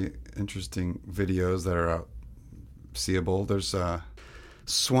of really interesting videos that are seeable. There's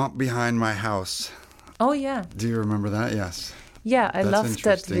Swamp Behind My House. Oh, yeah. Do you remember that? Yes. Yeah, I loved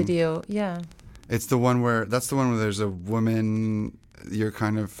that video. Yeah. That's the one where there's a woman, you're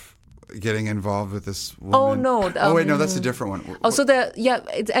kind of getting involved with this woman. Oh, no. Wait, no, that's a different one. Oh, so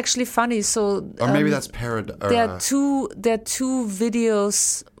it's actually funny. So or maybe that's there are two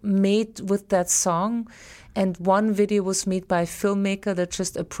videos made with that song. And one video was made by a filmmaker that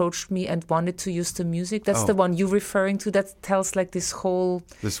just approached me and wanted to use the music. That's the one you're referring to. That tells like this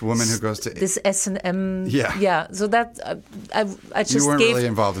woman who goes to this S&M. Yeah. Yeah. So that I just you weren't really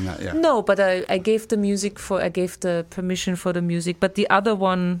involved in that. Yeah. No, but I gave the permission for the music. But the other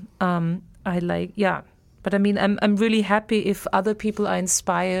one I like. Yeah. But I mean, I'm really happy if other people are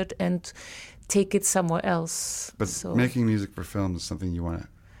inspired and take it somewhere else. But making music for film is something you want to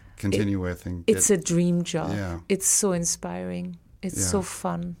continue with, and it's a dream job. Yeah. It's so inspiring. It's so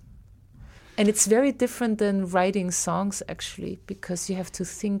fun, and it's very different than writing songs actually, because you have to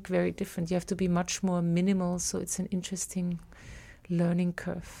think very different. You have to be much more minimal. So it's an interesting learning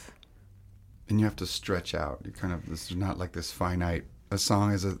curve. And you have to stretch out. This is not like this finite. A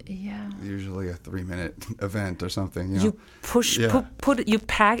song is usually a 3-minute event or something. You push, you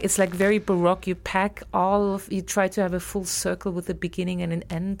pack. It's like very Baroque. You pack you try to have a full circle with a beginning and an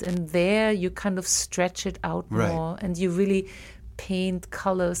end, and there you kind of stretch it out more, and you really paint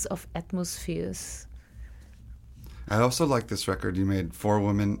colors of atmospheres. I also like this record you made, For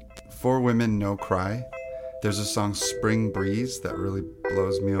Women No Cry. There's a song, Spring Breeze, that really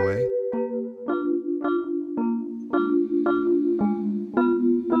blows me away.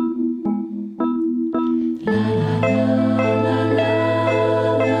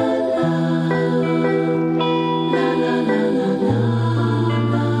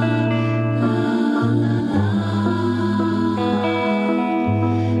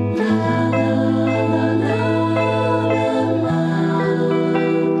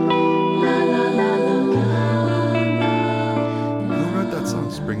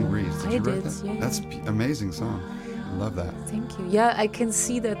 Amazing song. I love that. Thank you. Yeah, I can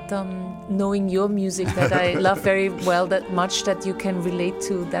see that knowing your music that I love very well that much, that you can relate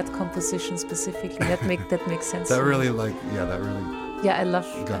to that composition specifically. That makes sense. That really I love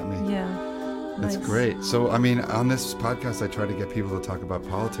got me. Yeah. That's great. So, I mean, on this podcast, I try to get people to talk about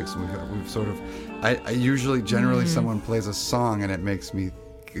politics. And we've sort of, I usually, generally, someone plays a song and it makes me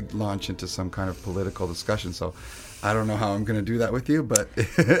launch into some kind of political discussion. So I don't know how I'm going to do that with you, but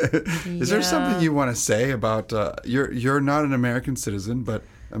is there something you want to say about, you're not an American citizen, but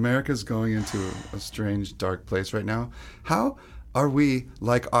America's going into a strange, dark place right now. How are we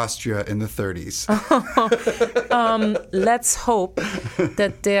like Austria in the 30s? Let's hope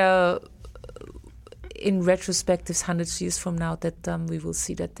that there, in retrospective, 100 years from now, that we will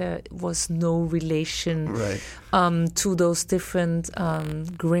see that there was no relation to those different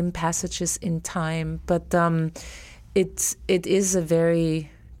grim passages in time. But it is a very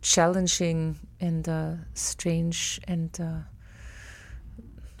challenging and strange and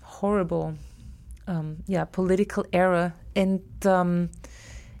horrible political era. And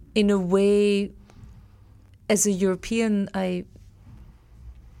in a way, as a European, I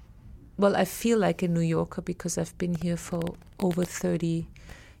feel like a New Yorker because I've been here for over 30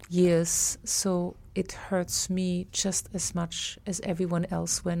 years. So it hurts me just as much as everyone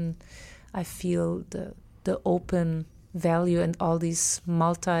else when I feel the open value and all these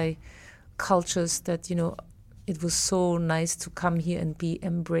multi-cultures that, it was so nice to come here and be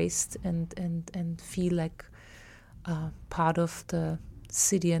embraced and feel like part of the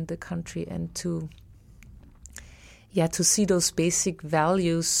city and the country, and to see those basic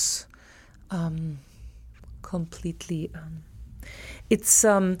values completely. It's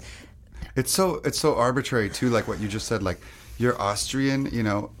so arbitrary too, like what you just said. Like, you're Austrian,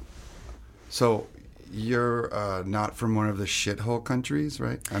 so you're not from one of the shithole countries,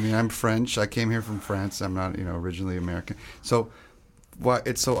 right? I mean, I'm French. I came here from France. I'm not, originally American. So why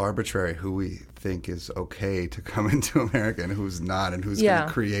it's so arbitrary who we think is okay to come into America and who's not, and who's going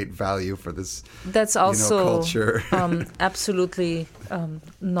to create value for this. That's also culture. Absolutely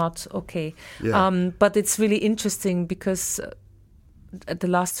not okay. Yeah. But it's really interesting because the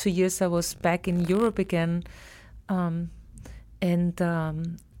last few years I was back in Europe again, and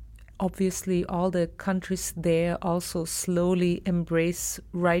obviously all the countries there also slowly embrace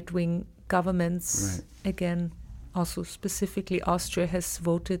right-wing governments again. Also specifically Austria has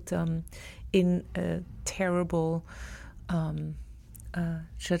voted in a terrible,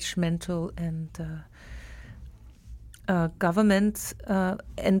 judgmental and government,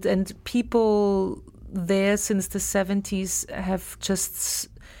 and people there since the 70s have just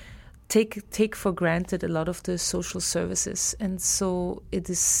take for granted a lot of the social services. And so it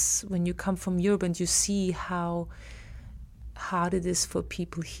is when you come from Europe and you see how hard it is for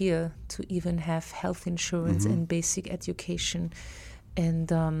people here to even have health insurance and basic education, and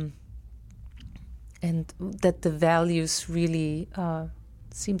that the values really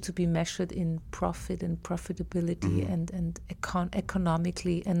seem to be measured in profit and profitability and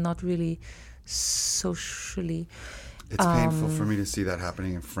economically, and not really socially. It's painful for me to see that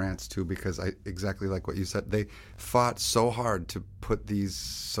happening in France too, because exactly like what you said, they fought so hard to put these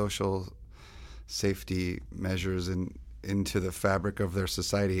social safety measures into the fabric of their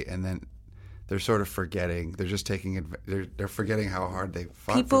society, and then they're sort of forgetting. They're just taking it. They're forgetting how hard they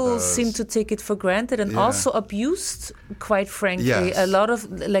fought. People for those. Seem to take it for granted, and also abused. Quite frankly, yes. A lot of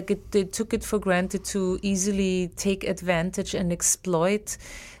they took it for granted to easily take advantage and exploit.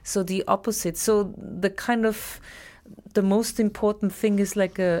 So the opposite. So the most important thing is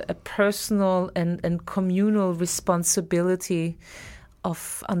like a personal and communal responsibility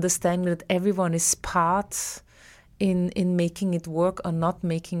of understanding that everyone is part in making it work or not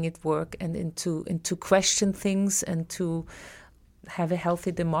making it work, and to question things and to have a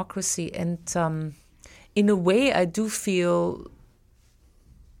healthy democracy. And in a way, I do feel,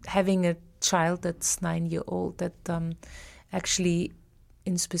 having a child that's 9 years old, that actually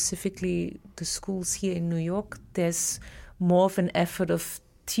in specifically the schools here in New York, there's more of an effort of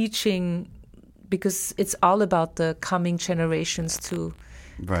teaching, because it's all about the coming generations to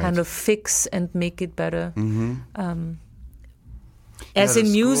kind of fix and make it better. As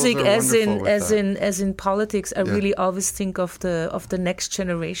in music, as in politics, I really always think of the next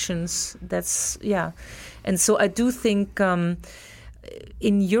generations. That's and so I do think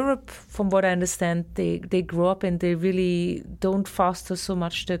in Europe, from what I understand, they grow up and they really don't foster so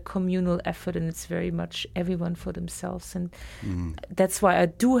much the communal effort, and it's very much everyone for themselves. And that's why I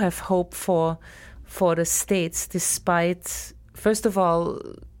do have hope for the States, despite, first of all,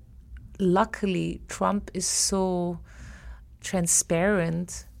 luckily Trump is so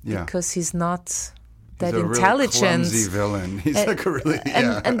transparent because he's not that intelligent. He's a really clumsy villain. He's like a really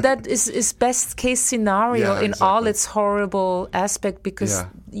and that is best case scenario in all its horrible aspect, because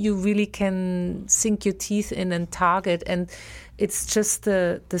you really can sink your teeth in and target, and it's just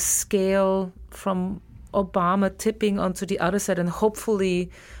the scale from Obama tipping onto the other side, and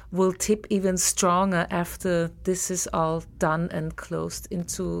hopefully will tip even stronger after this is all done and closed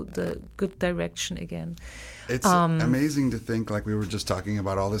into the good direction again. It's amazing to think, like we were just talking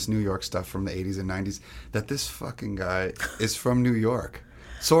about all this New York stuff from the 80s and 90s, that this fucking guy is from New York.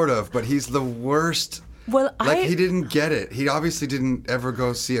 Sort of, but he's the worst. Well, he didn't get it. He obviously didn't ever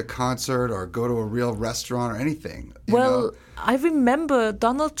go see a concert or go to a real restaurant or anything. You know? I remember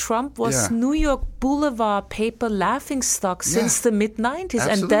Donald Trump was New York Boulevard paper laughingstock since the mid-90s.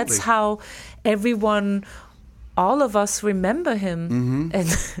 Absolutely. And that's how everyone, all of us, remember him.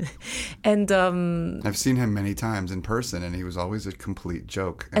 And I've seen him many times in person, and he was always a complete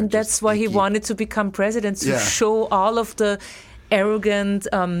joke. And that's why he wanted to become president, to show all of the arrogant,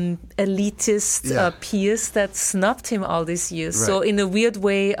 elitist peers that snubbed him all these years. Right. So in a weird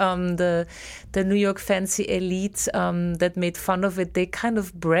way, the New York fancy elite that made fun of it, they kind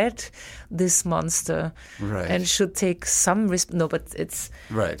of bred this monster, and should take some risk. No, but it's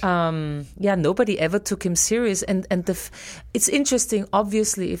nobody ever took him serious. And it's interesting.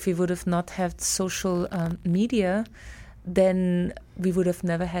 Obviously, if we would have not had social media, then we would have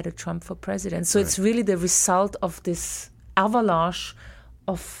never had a Trump for president. So it's really the result of this avalanche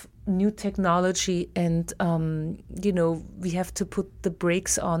of new technology, and we have to put the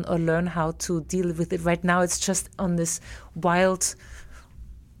brakes on or learn how to deal with it. Right now it's just on this wild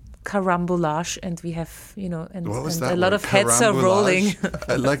carambolage, and we have, you know, and, What was and that a lot word? of heads are rolling. Carambolage?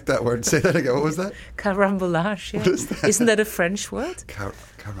 I like that word. Say that again. What was that? Carambolage, yeah. What is that? Isn't that a French word?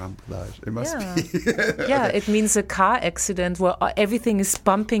 Carambolage. It must Yeah. be. Yeah, it means a car accident where everything is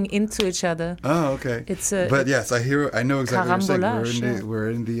bumping into each other. Oh, okay. It's a But yes, I know exactly what you're Carambolage, saying.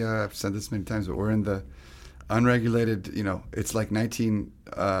 We're in the I've said this many times, but we're in the unregulated, you know, it's like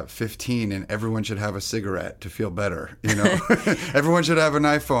 1915 and everyone should have a cigarette to feel better, you know. Everyone should have an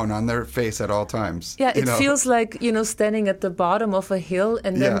iPhone on their face at all times. Yeah, you it know? feels like, you know, standing at the bottom of a hill,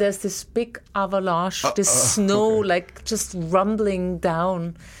 and then Yeah. there's this big avalanche, this snow, like just rumbling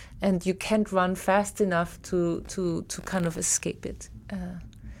down, and you can't run fast enough to kind of escape it.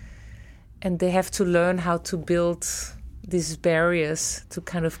 And they have to learn how to build these barriers to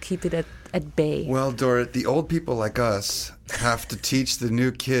kind of keep it at bay. Well, Dorrit, the old people like us have to teach the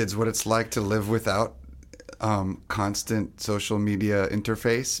new kids what it's like to live without constant social media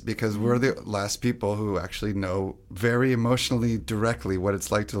interface, because we're the last people who actually know very emotionally directly what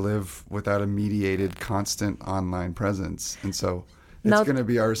it's like to live without a mediated constant online presence. And so it's going to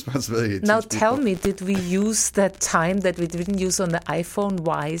be our responsibility to Now teach tell people. me, did we use that time that we didn't use on the iPhone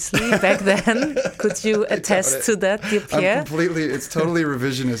wisely back then? Could you attest to that, dear Pierre? It's totally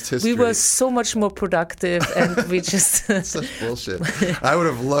revisionist history. We were so much more productive, and we just... Such bullshit. I would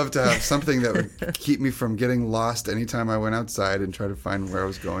have loved to have something that would keep me from getting lost anytime I went outside and try to find where I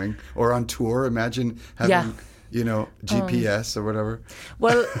was going. Or on tour, imagine having, you know, GPS or whatever.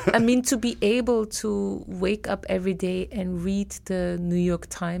 Well, I mean, to be able to wake up every day and read the New York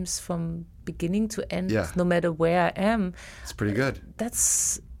Times from beginning to end, no matter where I am, it's pretty good.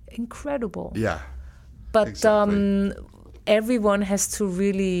 That's incredible. Yeah. But exactly. Everyone has to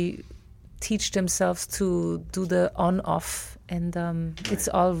really teach themselves to do the on-off, and it's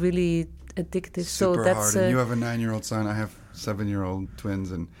all really addictive. Super so that's hard. And you have a 9-year-old son. I have 7-year-old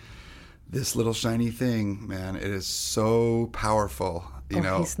twins, and this little shiny thing, man, it is so powerful. You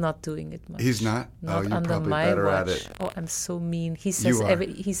know, he's not doing it much. He's not. Not you're under probably my better watch. at it. Oh, I'm so mean. He says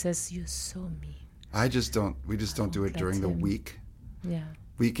he says you're so mean. I just don't. We just don't do it during the week. Yeah.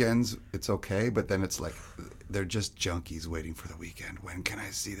 Weekends, it's okay, but then it's like they're just junkies waiting for the weekend. When can I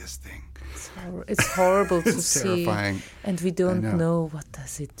see this thing? It's horrible to it's see. Terrifying. And we don't know what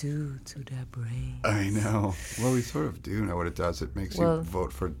does it do to their brain. I know. Well, we sort of do know what it does. It makes you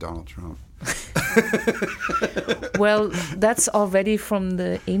vote for Donald Trump. Well, that's already from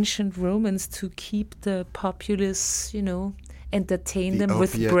the ancient Romans, to keep the populace, you know, entertain them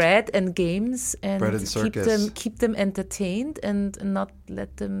with bread and games, and keep them entertained, and not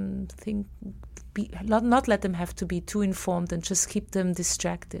let them not let them have to be too informed, and just keep them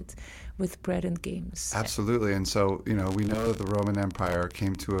distracted with bread and games. Absolutely. And so, you know, we know that the Roman Empire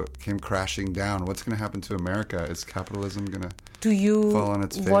came crashing down. What's going to happen to America? Is capitalism going to fall on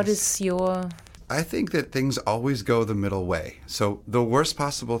its face? What is your... I think that things always go the middle way. So the worst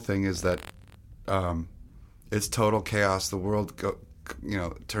possible thing is that it's total chaos. The world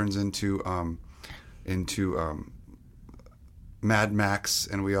turns into Mad Max,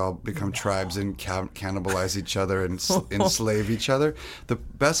 and we all become tribes and cannibalize each other and enslave each other. The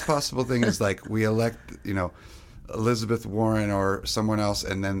best possible thing is, like, we elect, you know, Elizabeth Warren or someone else,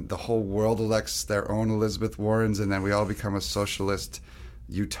 and then the whole world elects their own Elizabeth Warrens, and then we all become a socialist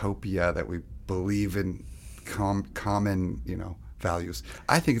utopia that we believe in common, you know, values.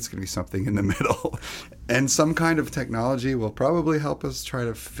 I think it's going to be something in the middle, and some kind of technology will probably help us try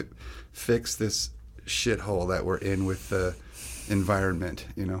to fix this shithole that we're in with the environment,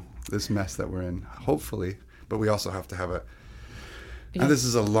 you know, this mess that we're in, hopefully. But we also have to have and this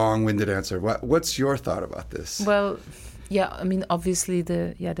is a long-winded answer. What's your thought about this? Well, yeah, I mean, obviously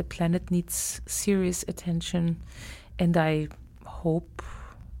the planet needs serious attention, and I hope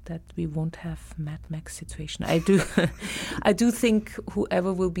that we won't have Mad Max situation. I do think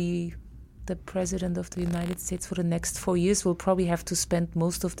whoever will be the president of the United States for the next 4 years will probably have to spend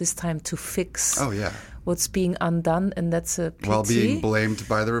most of this time to fix what's being undone, and that's a pity. While being blamed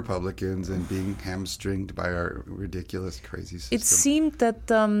by the Republicans and being hamstringed by our ridiculous, crazy system. It seemed that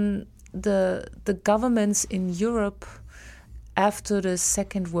the governments in Europe after the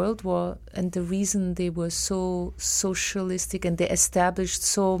Second World War, and the reason they were so socialistic and they established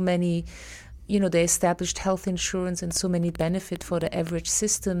so many, you know, they established health insurance and so many benefit for the average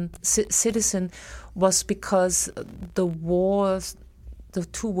citizen, was because the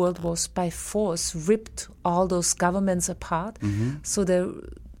two world wars by force ripped all those governments apart. Mm-hmm. So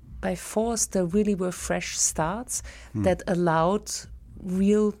by force there really were fresh starts that allowed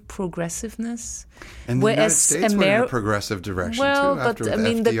real progressiveness. And the United States went in a progressive direction too. Well, but I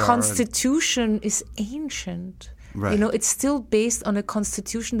mean, the FDR Constitution is ancient. Right. You know, it's still based on a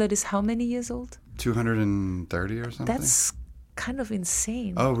constitution that is how many years old? 230 or something? That's kind of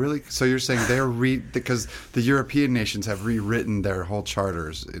insane. Oh, really? So you're saying because the European nations have rewritten their whole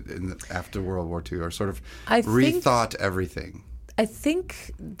charters after World War II, or sort of rethought everything. I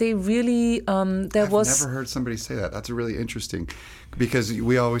think they really I've never heard somebody say that. That's really interesting, because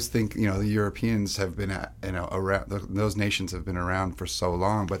we always think, you know, the Europeans have been around. Those nations have been around for so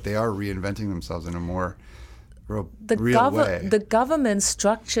long, but they are reinventing themselves in a more real way. The government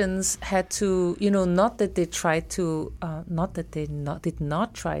instructions had to, you know, not that they tried to, did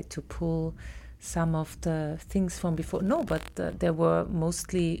not try to pull some of the things from before. No, but there were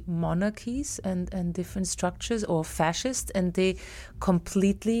mostly monarchies and different structures, or fascist, and they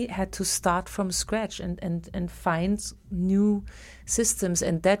completely had to start from scratch and find new systems,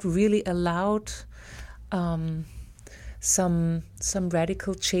 and that really allowed some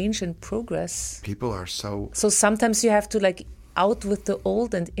radical change and progress. People are so sometimes you have to like out with the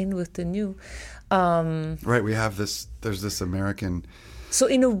old and in with the new. Right, we have this. There's this American. So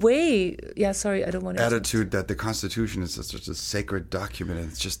in a way, yeah, sorry, I don't want to... attitude that the Constitution is just a sacred document, and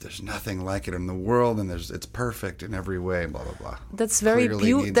it's just, there's nothing like it in the world, and it's perfect in every way, blah, blah, blah. That's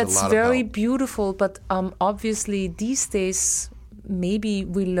very beautiful, but obviously these days, maybe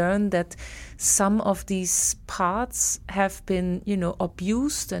we learn that some of these parts have been, you know,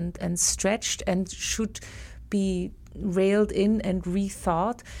 abused and stretched and should be railed in and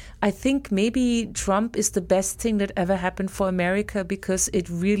rethought. I think maybe Trump is the best thing that ever happened for America, because it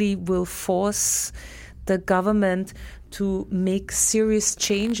really will force the government to make serious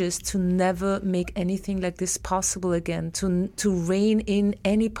changes, to never make anything like this possible again, to rein in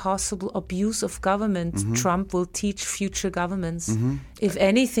any possible abuse of government. Mm-hmm. Trump will teach future governments if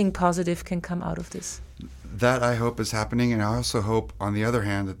anything positive can come out of this. That I hope is happening, and I also hope, on the other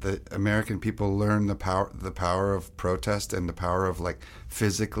hand, that the American people learn the power of protest and the power of like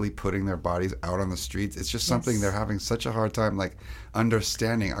physically putting their bodies out on the streets. It's just something they're having such a hard time like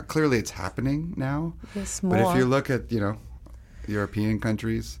understanding. Clearly, it's happening now. Yes, more. But if you look at, you know, European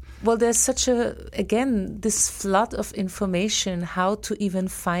countries. Well, there's such this flood of information, how to even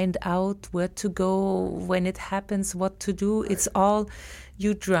find out where to go when it happens, what to do. Right. It's all,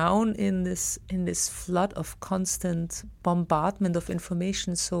 you drown in this flood of constant bombardment of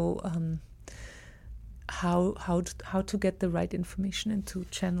information. So how to get the right information into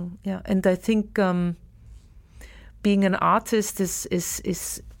channel. Yeah. And I think being an artist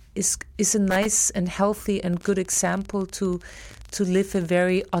is a nice and healthy and good example to live a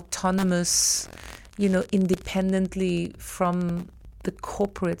very autonomous, you know, independently from the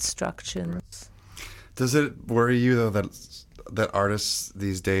corporate structures. Right. Does it worry you though that artists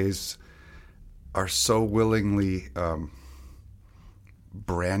these days are so willingly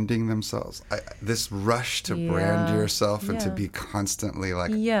branding themselves? This rush to brand yourself and to be constantly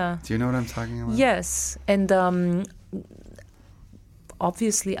like, do you know what I'm talking about? Yes, and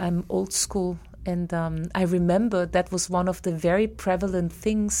obviously I'm old school, and I remember that was one of the very prevalent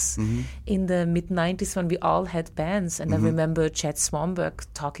things in the mid-90s when we all had bands, and I remember Chad Swanberg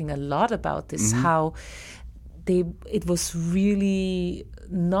talking a lot about this, how it was really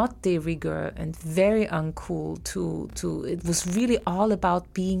not de rigueur and very uncool to it was really all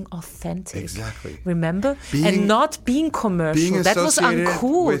about being authentic. Exactly. Remember? And not being commercial. That was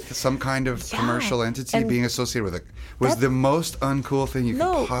uncool. With some kind of commercial entity, and being associated with it was the most uncool thing you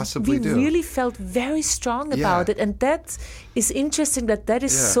could possibly do. We really felt very strong about it, and that is interesting that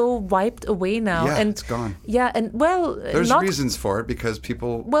is so wiped away now. Yeah, and it's gone. Yeah, and well, there's reasons for it, because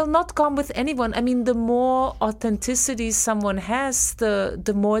people... Well, not gone with anyone. I mean, the more authenticity someone has,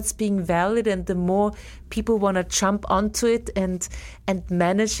 the more it's being valid, and the more people want to jump onto it and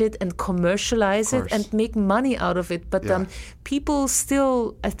manage it and commercialize it and make money out of it. But people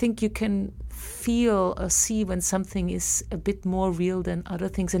still, I think you can feel or see when something is a bit more real than other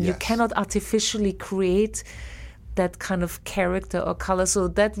things, and you cannot artificially create that kind of character or color. So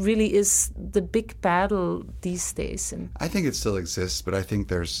that really is the big battle these days. And I think it still exists, but I think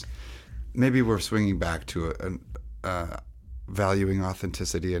maybe we're swinging back to valuing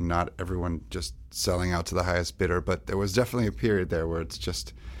authenticity and not everyone just selling out to the highest bidder. But there was definitely a period there where it's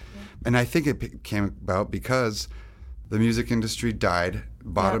just, and I think it came about because the music industry died,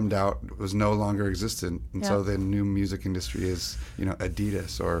 bottomed out, was no longer existent, and so the new music industry is, you know,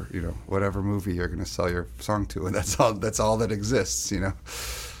 Adidas or, you know, whatever movie you're going to sell your song to, and that's all that exists, you know.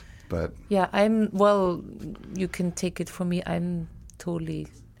 But you can take it from me. I'm totally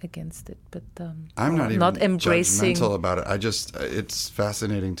against it, but I'm not even embracing. Judgmental about it. It's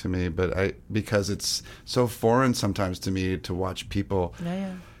fascinating to me, but because it's so foreign sometimes to me to watch people,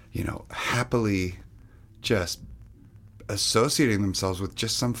 you know, happily just associating themselves with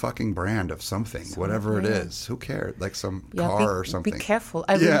just some fucking brand of something, whatever it is. Who cares? Like some car or something. Be careful.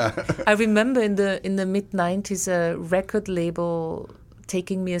 I remember in the mid-90s a record label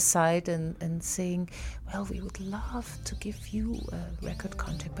taking me aside and saying, well, we would love to give you a record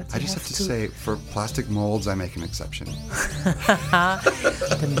contract, but I just have to say, for plastic molds, I make an exception.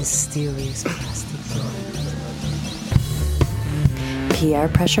 The mysterious plastic mold. PR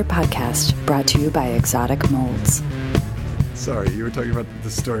Pressure Podcast, brought to you by Exotic Molds. Sorry, you were talking about the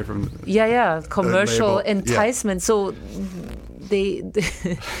story from commercial label. enticement. So they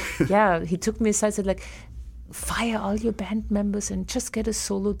he took me aside and said, like, fire all your band members and just get a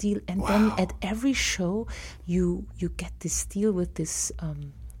solo deal, and then at every show you get this deal with this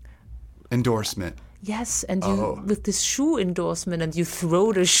endorsement. Yes, and you with this shoe endorsement, and you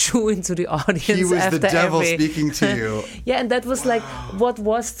throw the shoe into the audience. He was after the devil speaking to you. Yeah, and that was like what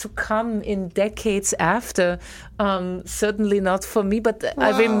was to come in decades after. Certainly not for me, but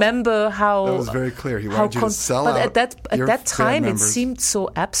I remember how that was very clear. He wanted you to sell out. But at that time, it members. seemed so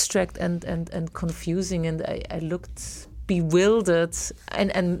abstract and confusing, and I looked bewildered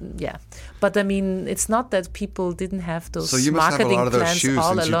and but I mean, it's not that people didn't have those marketing plans all along. So you must have a lot of those shoes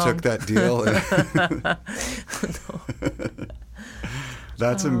since you took that deal.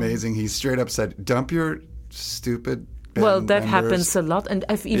 That's amazing. He straight up said, dump your stupid band well, that members. happens a lot, and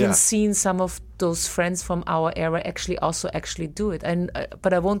I've even seen some of those friends from our era actually do it. And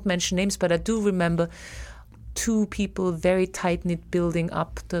but I won't mention names, but I do remember two people very tight-knit building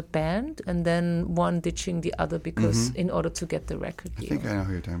up the band, and then one ditching the other because in order to get the record deal. I think I know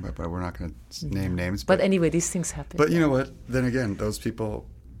who you're talking about, but we're not going to name names. But anyway, these things happen. But you know what? Then again, those people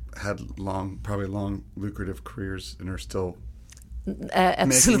had probably long, lucrative careers and are still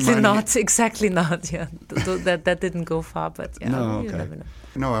absolutely not. Exactly not. Yeah, that didn't go far, but yeah, no, you never know.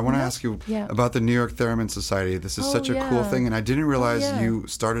 No, I want to ask you about the New York Theremin Society. This is such a cool thing, and I didn't realize you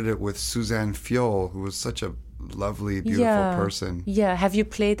started it with Suzanne Fiol, who was such a lovely, beautiful person. Yeah, have you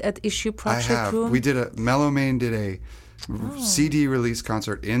played at Issue Project I have. Room? We did Mellowmane did a CD release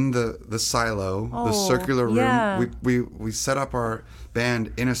concert in the silo, the circular room. Yeah. We set up our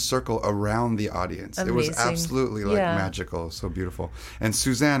band in a circle around the audience. Amazing. It was absolutely magical, so beautiful. And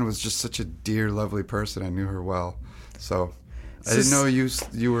Suzanne was just such a dear, lovely person. I knew her well, so I didn't know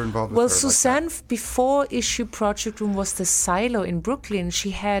you were involved with her. Well, Suzanne, before Issue Project Room was the Silo in Brooklyn.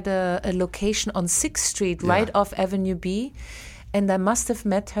 She had a location on 6th Street, right off Avenue B. And I must have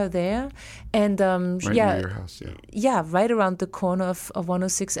met her there. And right near your house, yeah, right around the corner of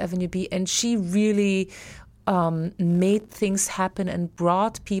 106 Avenue B. And she really made things happen and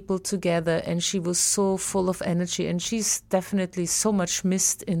brought people together, and she was so full of energy, and she's definitely so much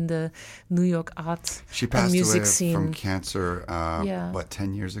missed in the New York art and music scene. She passed away from cancer,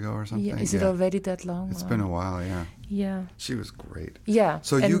 10 years ago or something? Yeah, is it already that long? It's been a while, yeah. Yeah. She was great. Yeah.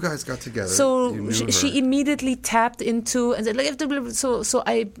 So you guys got together. So she immediately tapped into, and said,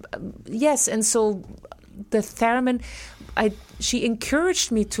 and so the theremin, she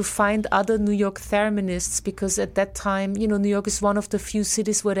encouraged me to find other New York thereminists, because at that time, New York is one of the few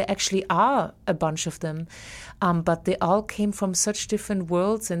cities where there actually are a bunch of them. But they all came from such different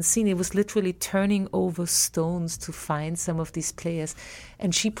worlds and scene. It was literally turning over stones to find some of these players.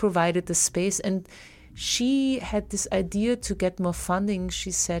 And she provided the space. And she had this idea to get more funding.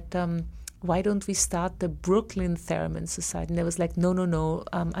 She said, why don't we start the Brooklyn Theremin Society? And I was like, no,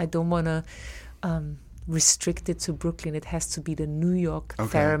 I don't want to restricted to Brooklyn. It has to be the New York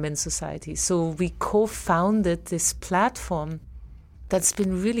Theremin Society. So we co-founded this platform that's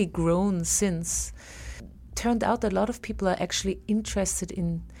been really grown since. Turned out a lot of people are actually interested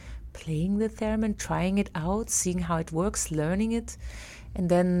in playing the theremin, trying it out, seeing how it works, learning it. And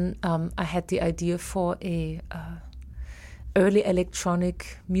then I had the idea for a early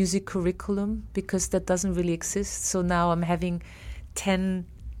electronic music curriculum, because that doesn't really exist. So now I'm having 10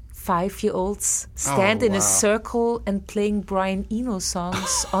 5-year-olds stand in a circle and playing Brian Eno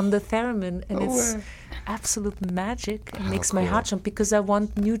songs on the theremin, and it's absolute magic. It makes my heart jump, because I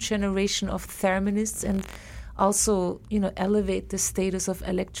want new generation of thereminists, and also elevate the status of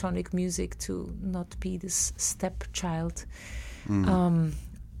electronic music to not be this stepchild.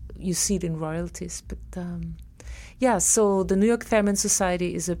 You see it in royalties, but so the New York Theremin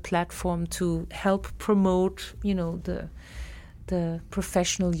Society is a platform to help promote the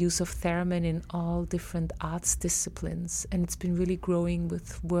professional use of theremin in all different arts disciplines. And it's been really growing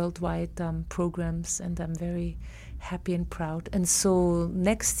with worldwide programs, and I'm very happy and proud. And so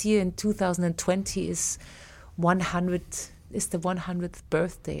next year in 2020 is the 100th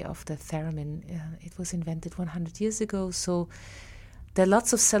birthday of the theremin. It was invented 100 years ago, so there are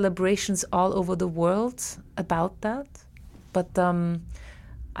lots of celebrations all over the world about that. But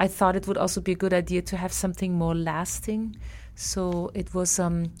I thought it would also be a good idea to have something more lasting. So it was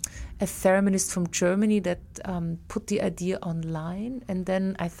a thereminist from Germany that put the idea online. And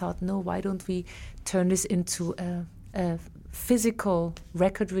then I thought, no, why don't we turn this into a physical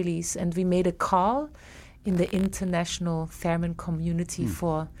record release? And we made a call in the international theremin community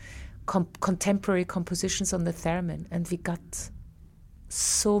for contemporary compositions on the theremin. And we got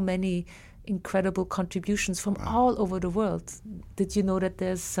so many incredible contributions from all over the world. Did you know that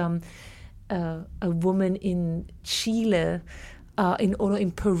there's a woman in Chile,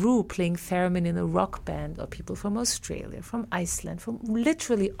 in Peru, playing theremin in a rock band, or people from Australia, from Iceland, from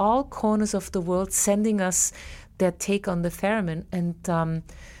literally all corners of the world sending us their take on the theremin. And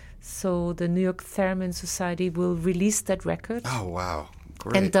so the New York Theremin Society will release that record. Oh, wow.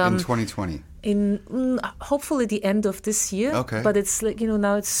 Great. And, in 2020. In hopefully the end of this year. Okay. But it's like,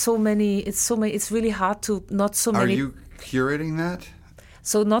 now it's really hard to, not so many. Are you curating that?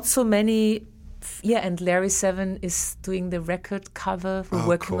 So not so many, and Larry Seven is doing the record cover. We're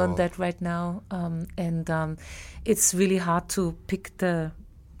working on that right now. And it's really hard to pick the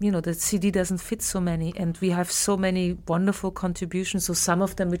CD doesn't fit so many. And we have so many wonderful contributions. So some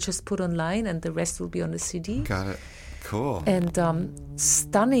of them we just put online and the rest will be on the CD. Got it. Cool. And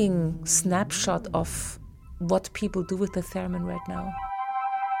stunning snapshot of what people do with the theremin right now.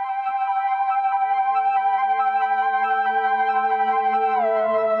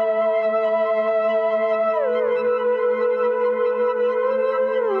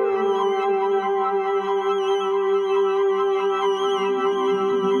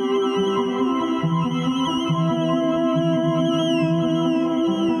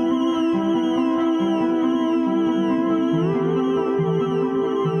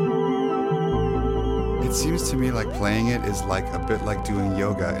 Playing it is like a bit like doing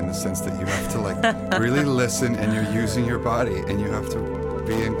yoga in the sense that you have to like really listen, and you're using your body and you have to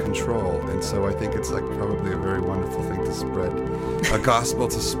be in control. And so I think it's like probably a very wonderful thing to spread, a gospel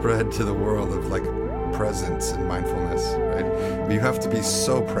to spread to the world of like presence and mindfulness, right? You have to be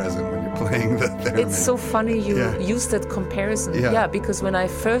so present when you're playing the theremin. It's so funny you use that comparison. Yeah, because when I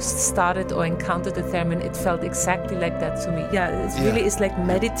first started or encountered the theremin, it felt exactly like that to me. Yeah, it's really it's like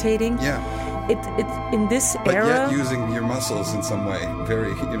meditating. Yeah. It in this but era, yet using your muscles in some way,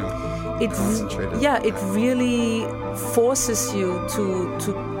 very concentrated. Yeah, it really forces you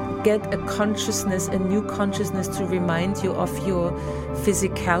to get a consciousness, a new consciousness, to remind you of your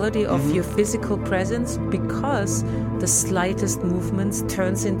physicality, of your physical presence, because the slightest movements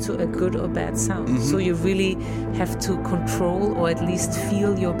turns into a good or bad sound. So you really have to control or at least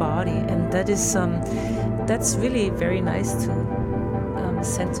feel your body, and that is that's really very nice to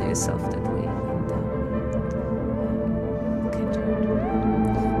center yourself that way.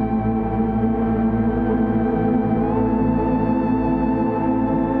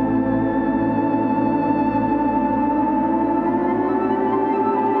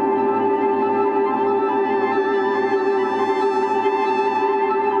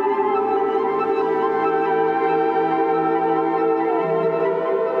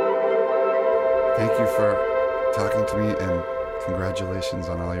 Thank you for talking to me, and congratulations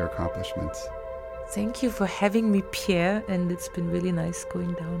on all your accomplishments. Thank you for having me, Pierre, and it's been really nice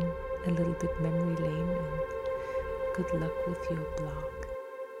going down a little bit memory lane, and good luck with your blog.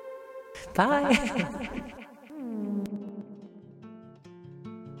 Bye.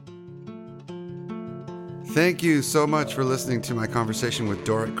 Thank you so much for listening to my conversation with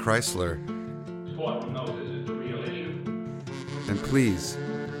Dorit Chrysler. And please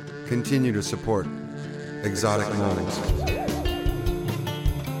continue to support Exotic Molds.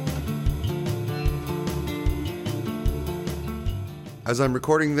 As I'm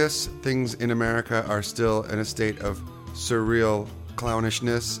recording this, things in America are still in a state of surreal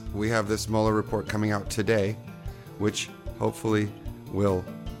clownishness. We have this Mueller report coming out today, which hopefully will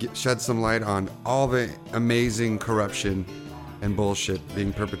shed some light on all the amazing corruption and bullshit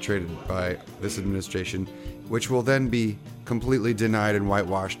being perpetrated by this administration, which will then be completely denied and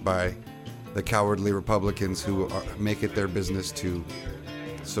whitewashed by the cowardly Republicans who make it their business to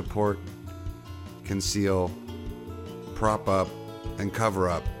support, conceal, prop up, and cover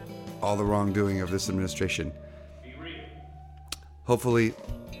up all the wrongdoing of this administration. Hopefully,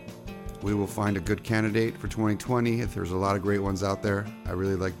 we will find a good candidate for 2020. If there's a lot of great ones out there. I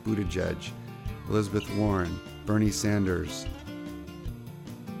really like Buttigieg, Elizabeth Warren, Bernie Sanders.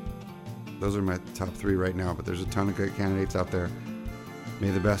 Those are my top three right now, but there's a ton of great candidates out there. May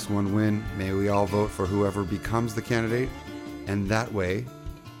the best one win. May we all vote for whoever becomes the candidate. And that way,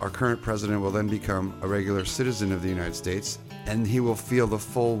 our current president will then become a regular citizen of the United States, and he will feel the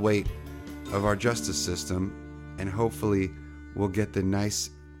full weight of our justice system and hopefully we'll get the nice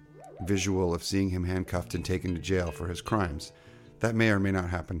visual of seeing him handcuffed and taken to jail for his crimes. That may or may not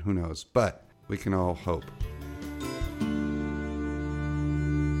happen, who knows, but we can all hope.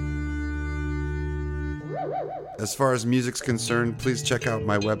 As far as music's concerned, please check out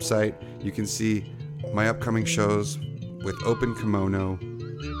my website. You can see my upcoming shows with Open Kimono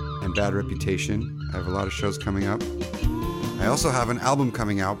and Bad Reputation. I have a lot of shows coming up. I also have an album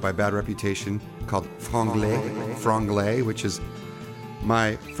coming out by Bad Reputation called Franglais, which is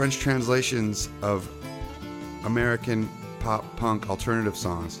my French translations of American pop punk alternative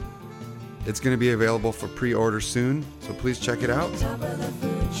songs. It's going to be available for pre-order soon, so please check it out.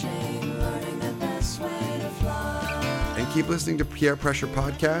 And keep listening to Peer Pressure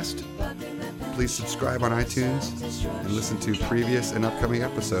Podcast. Please subscribe on iTunes and listen to previous and upcoming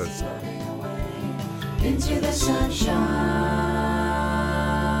episodes. Into the sunshine.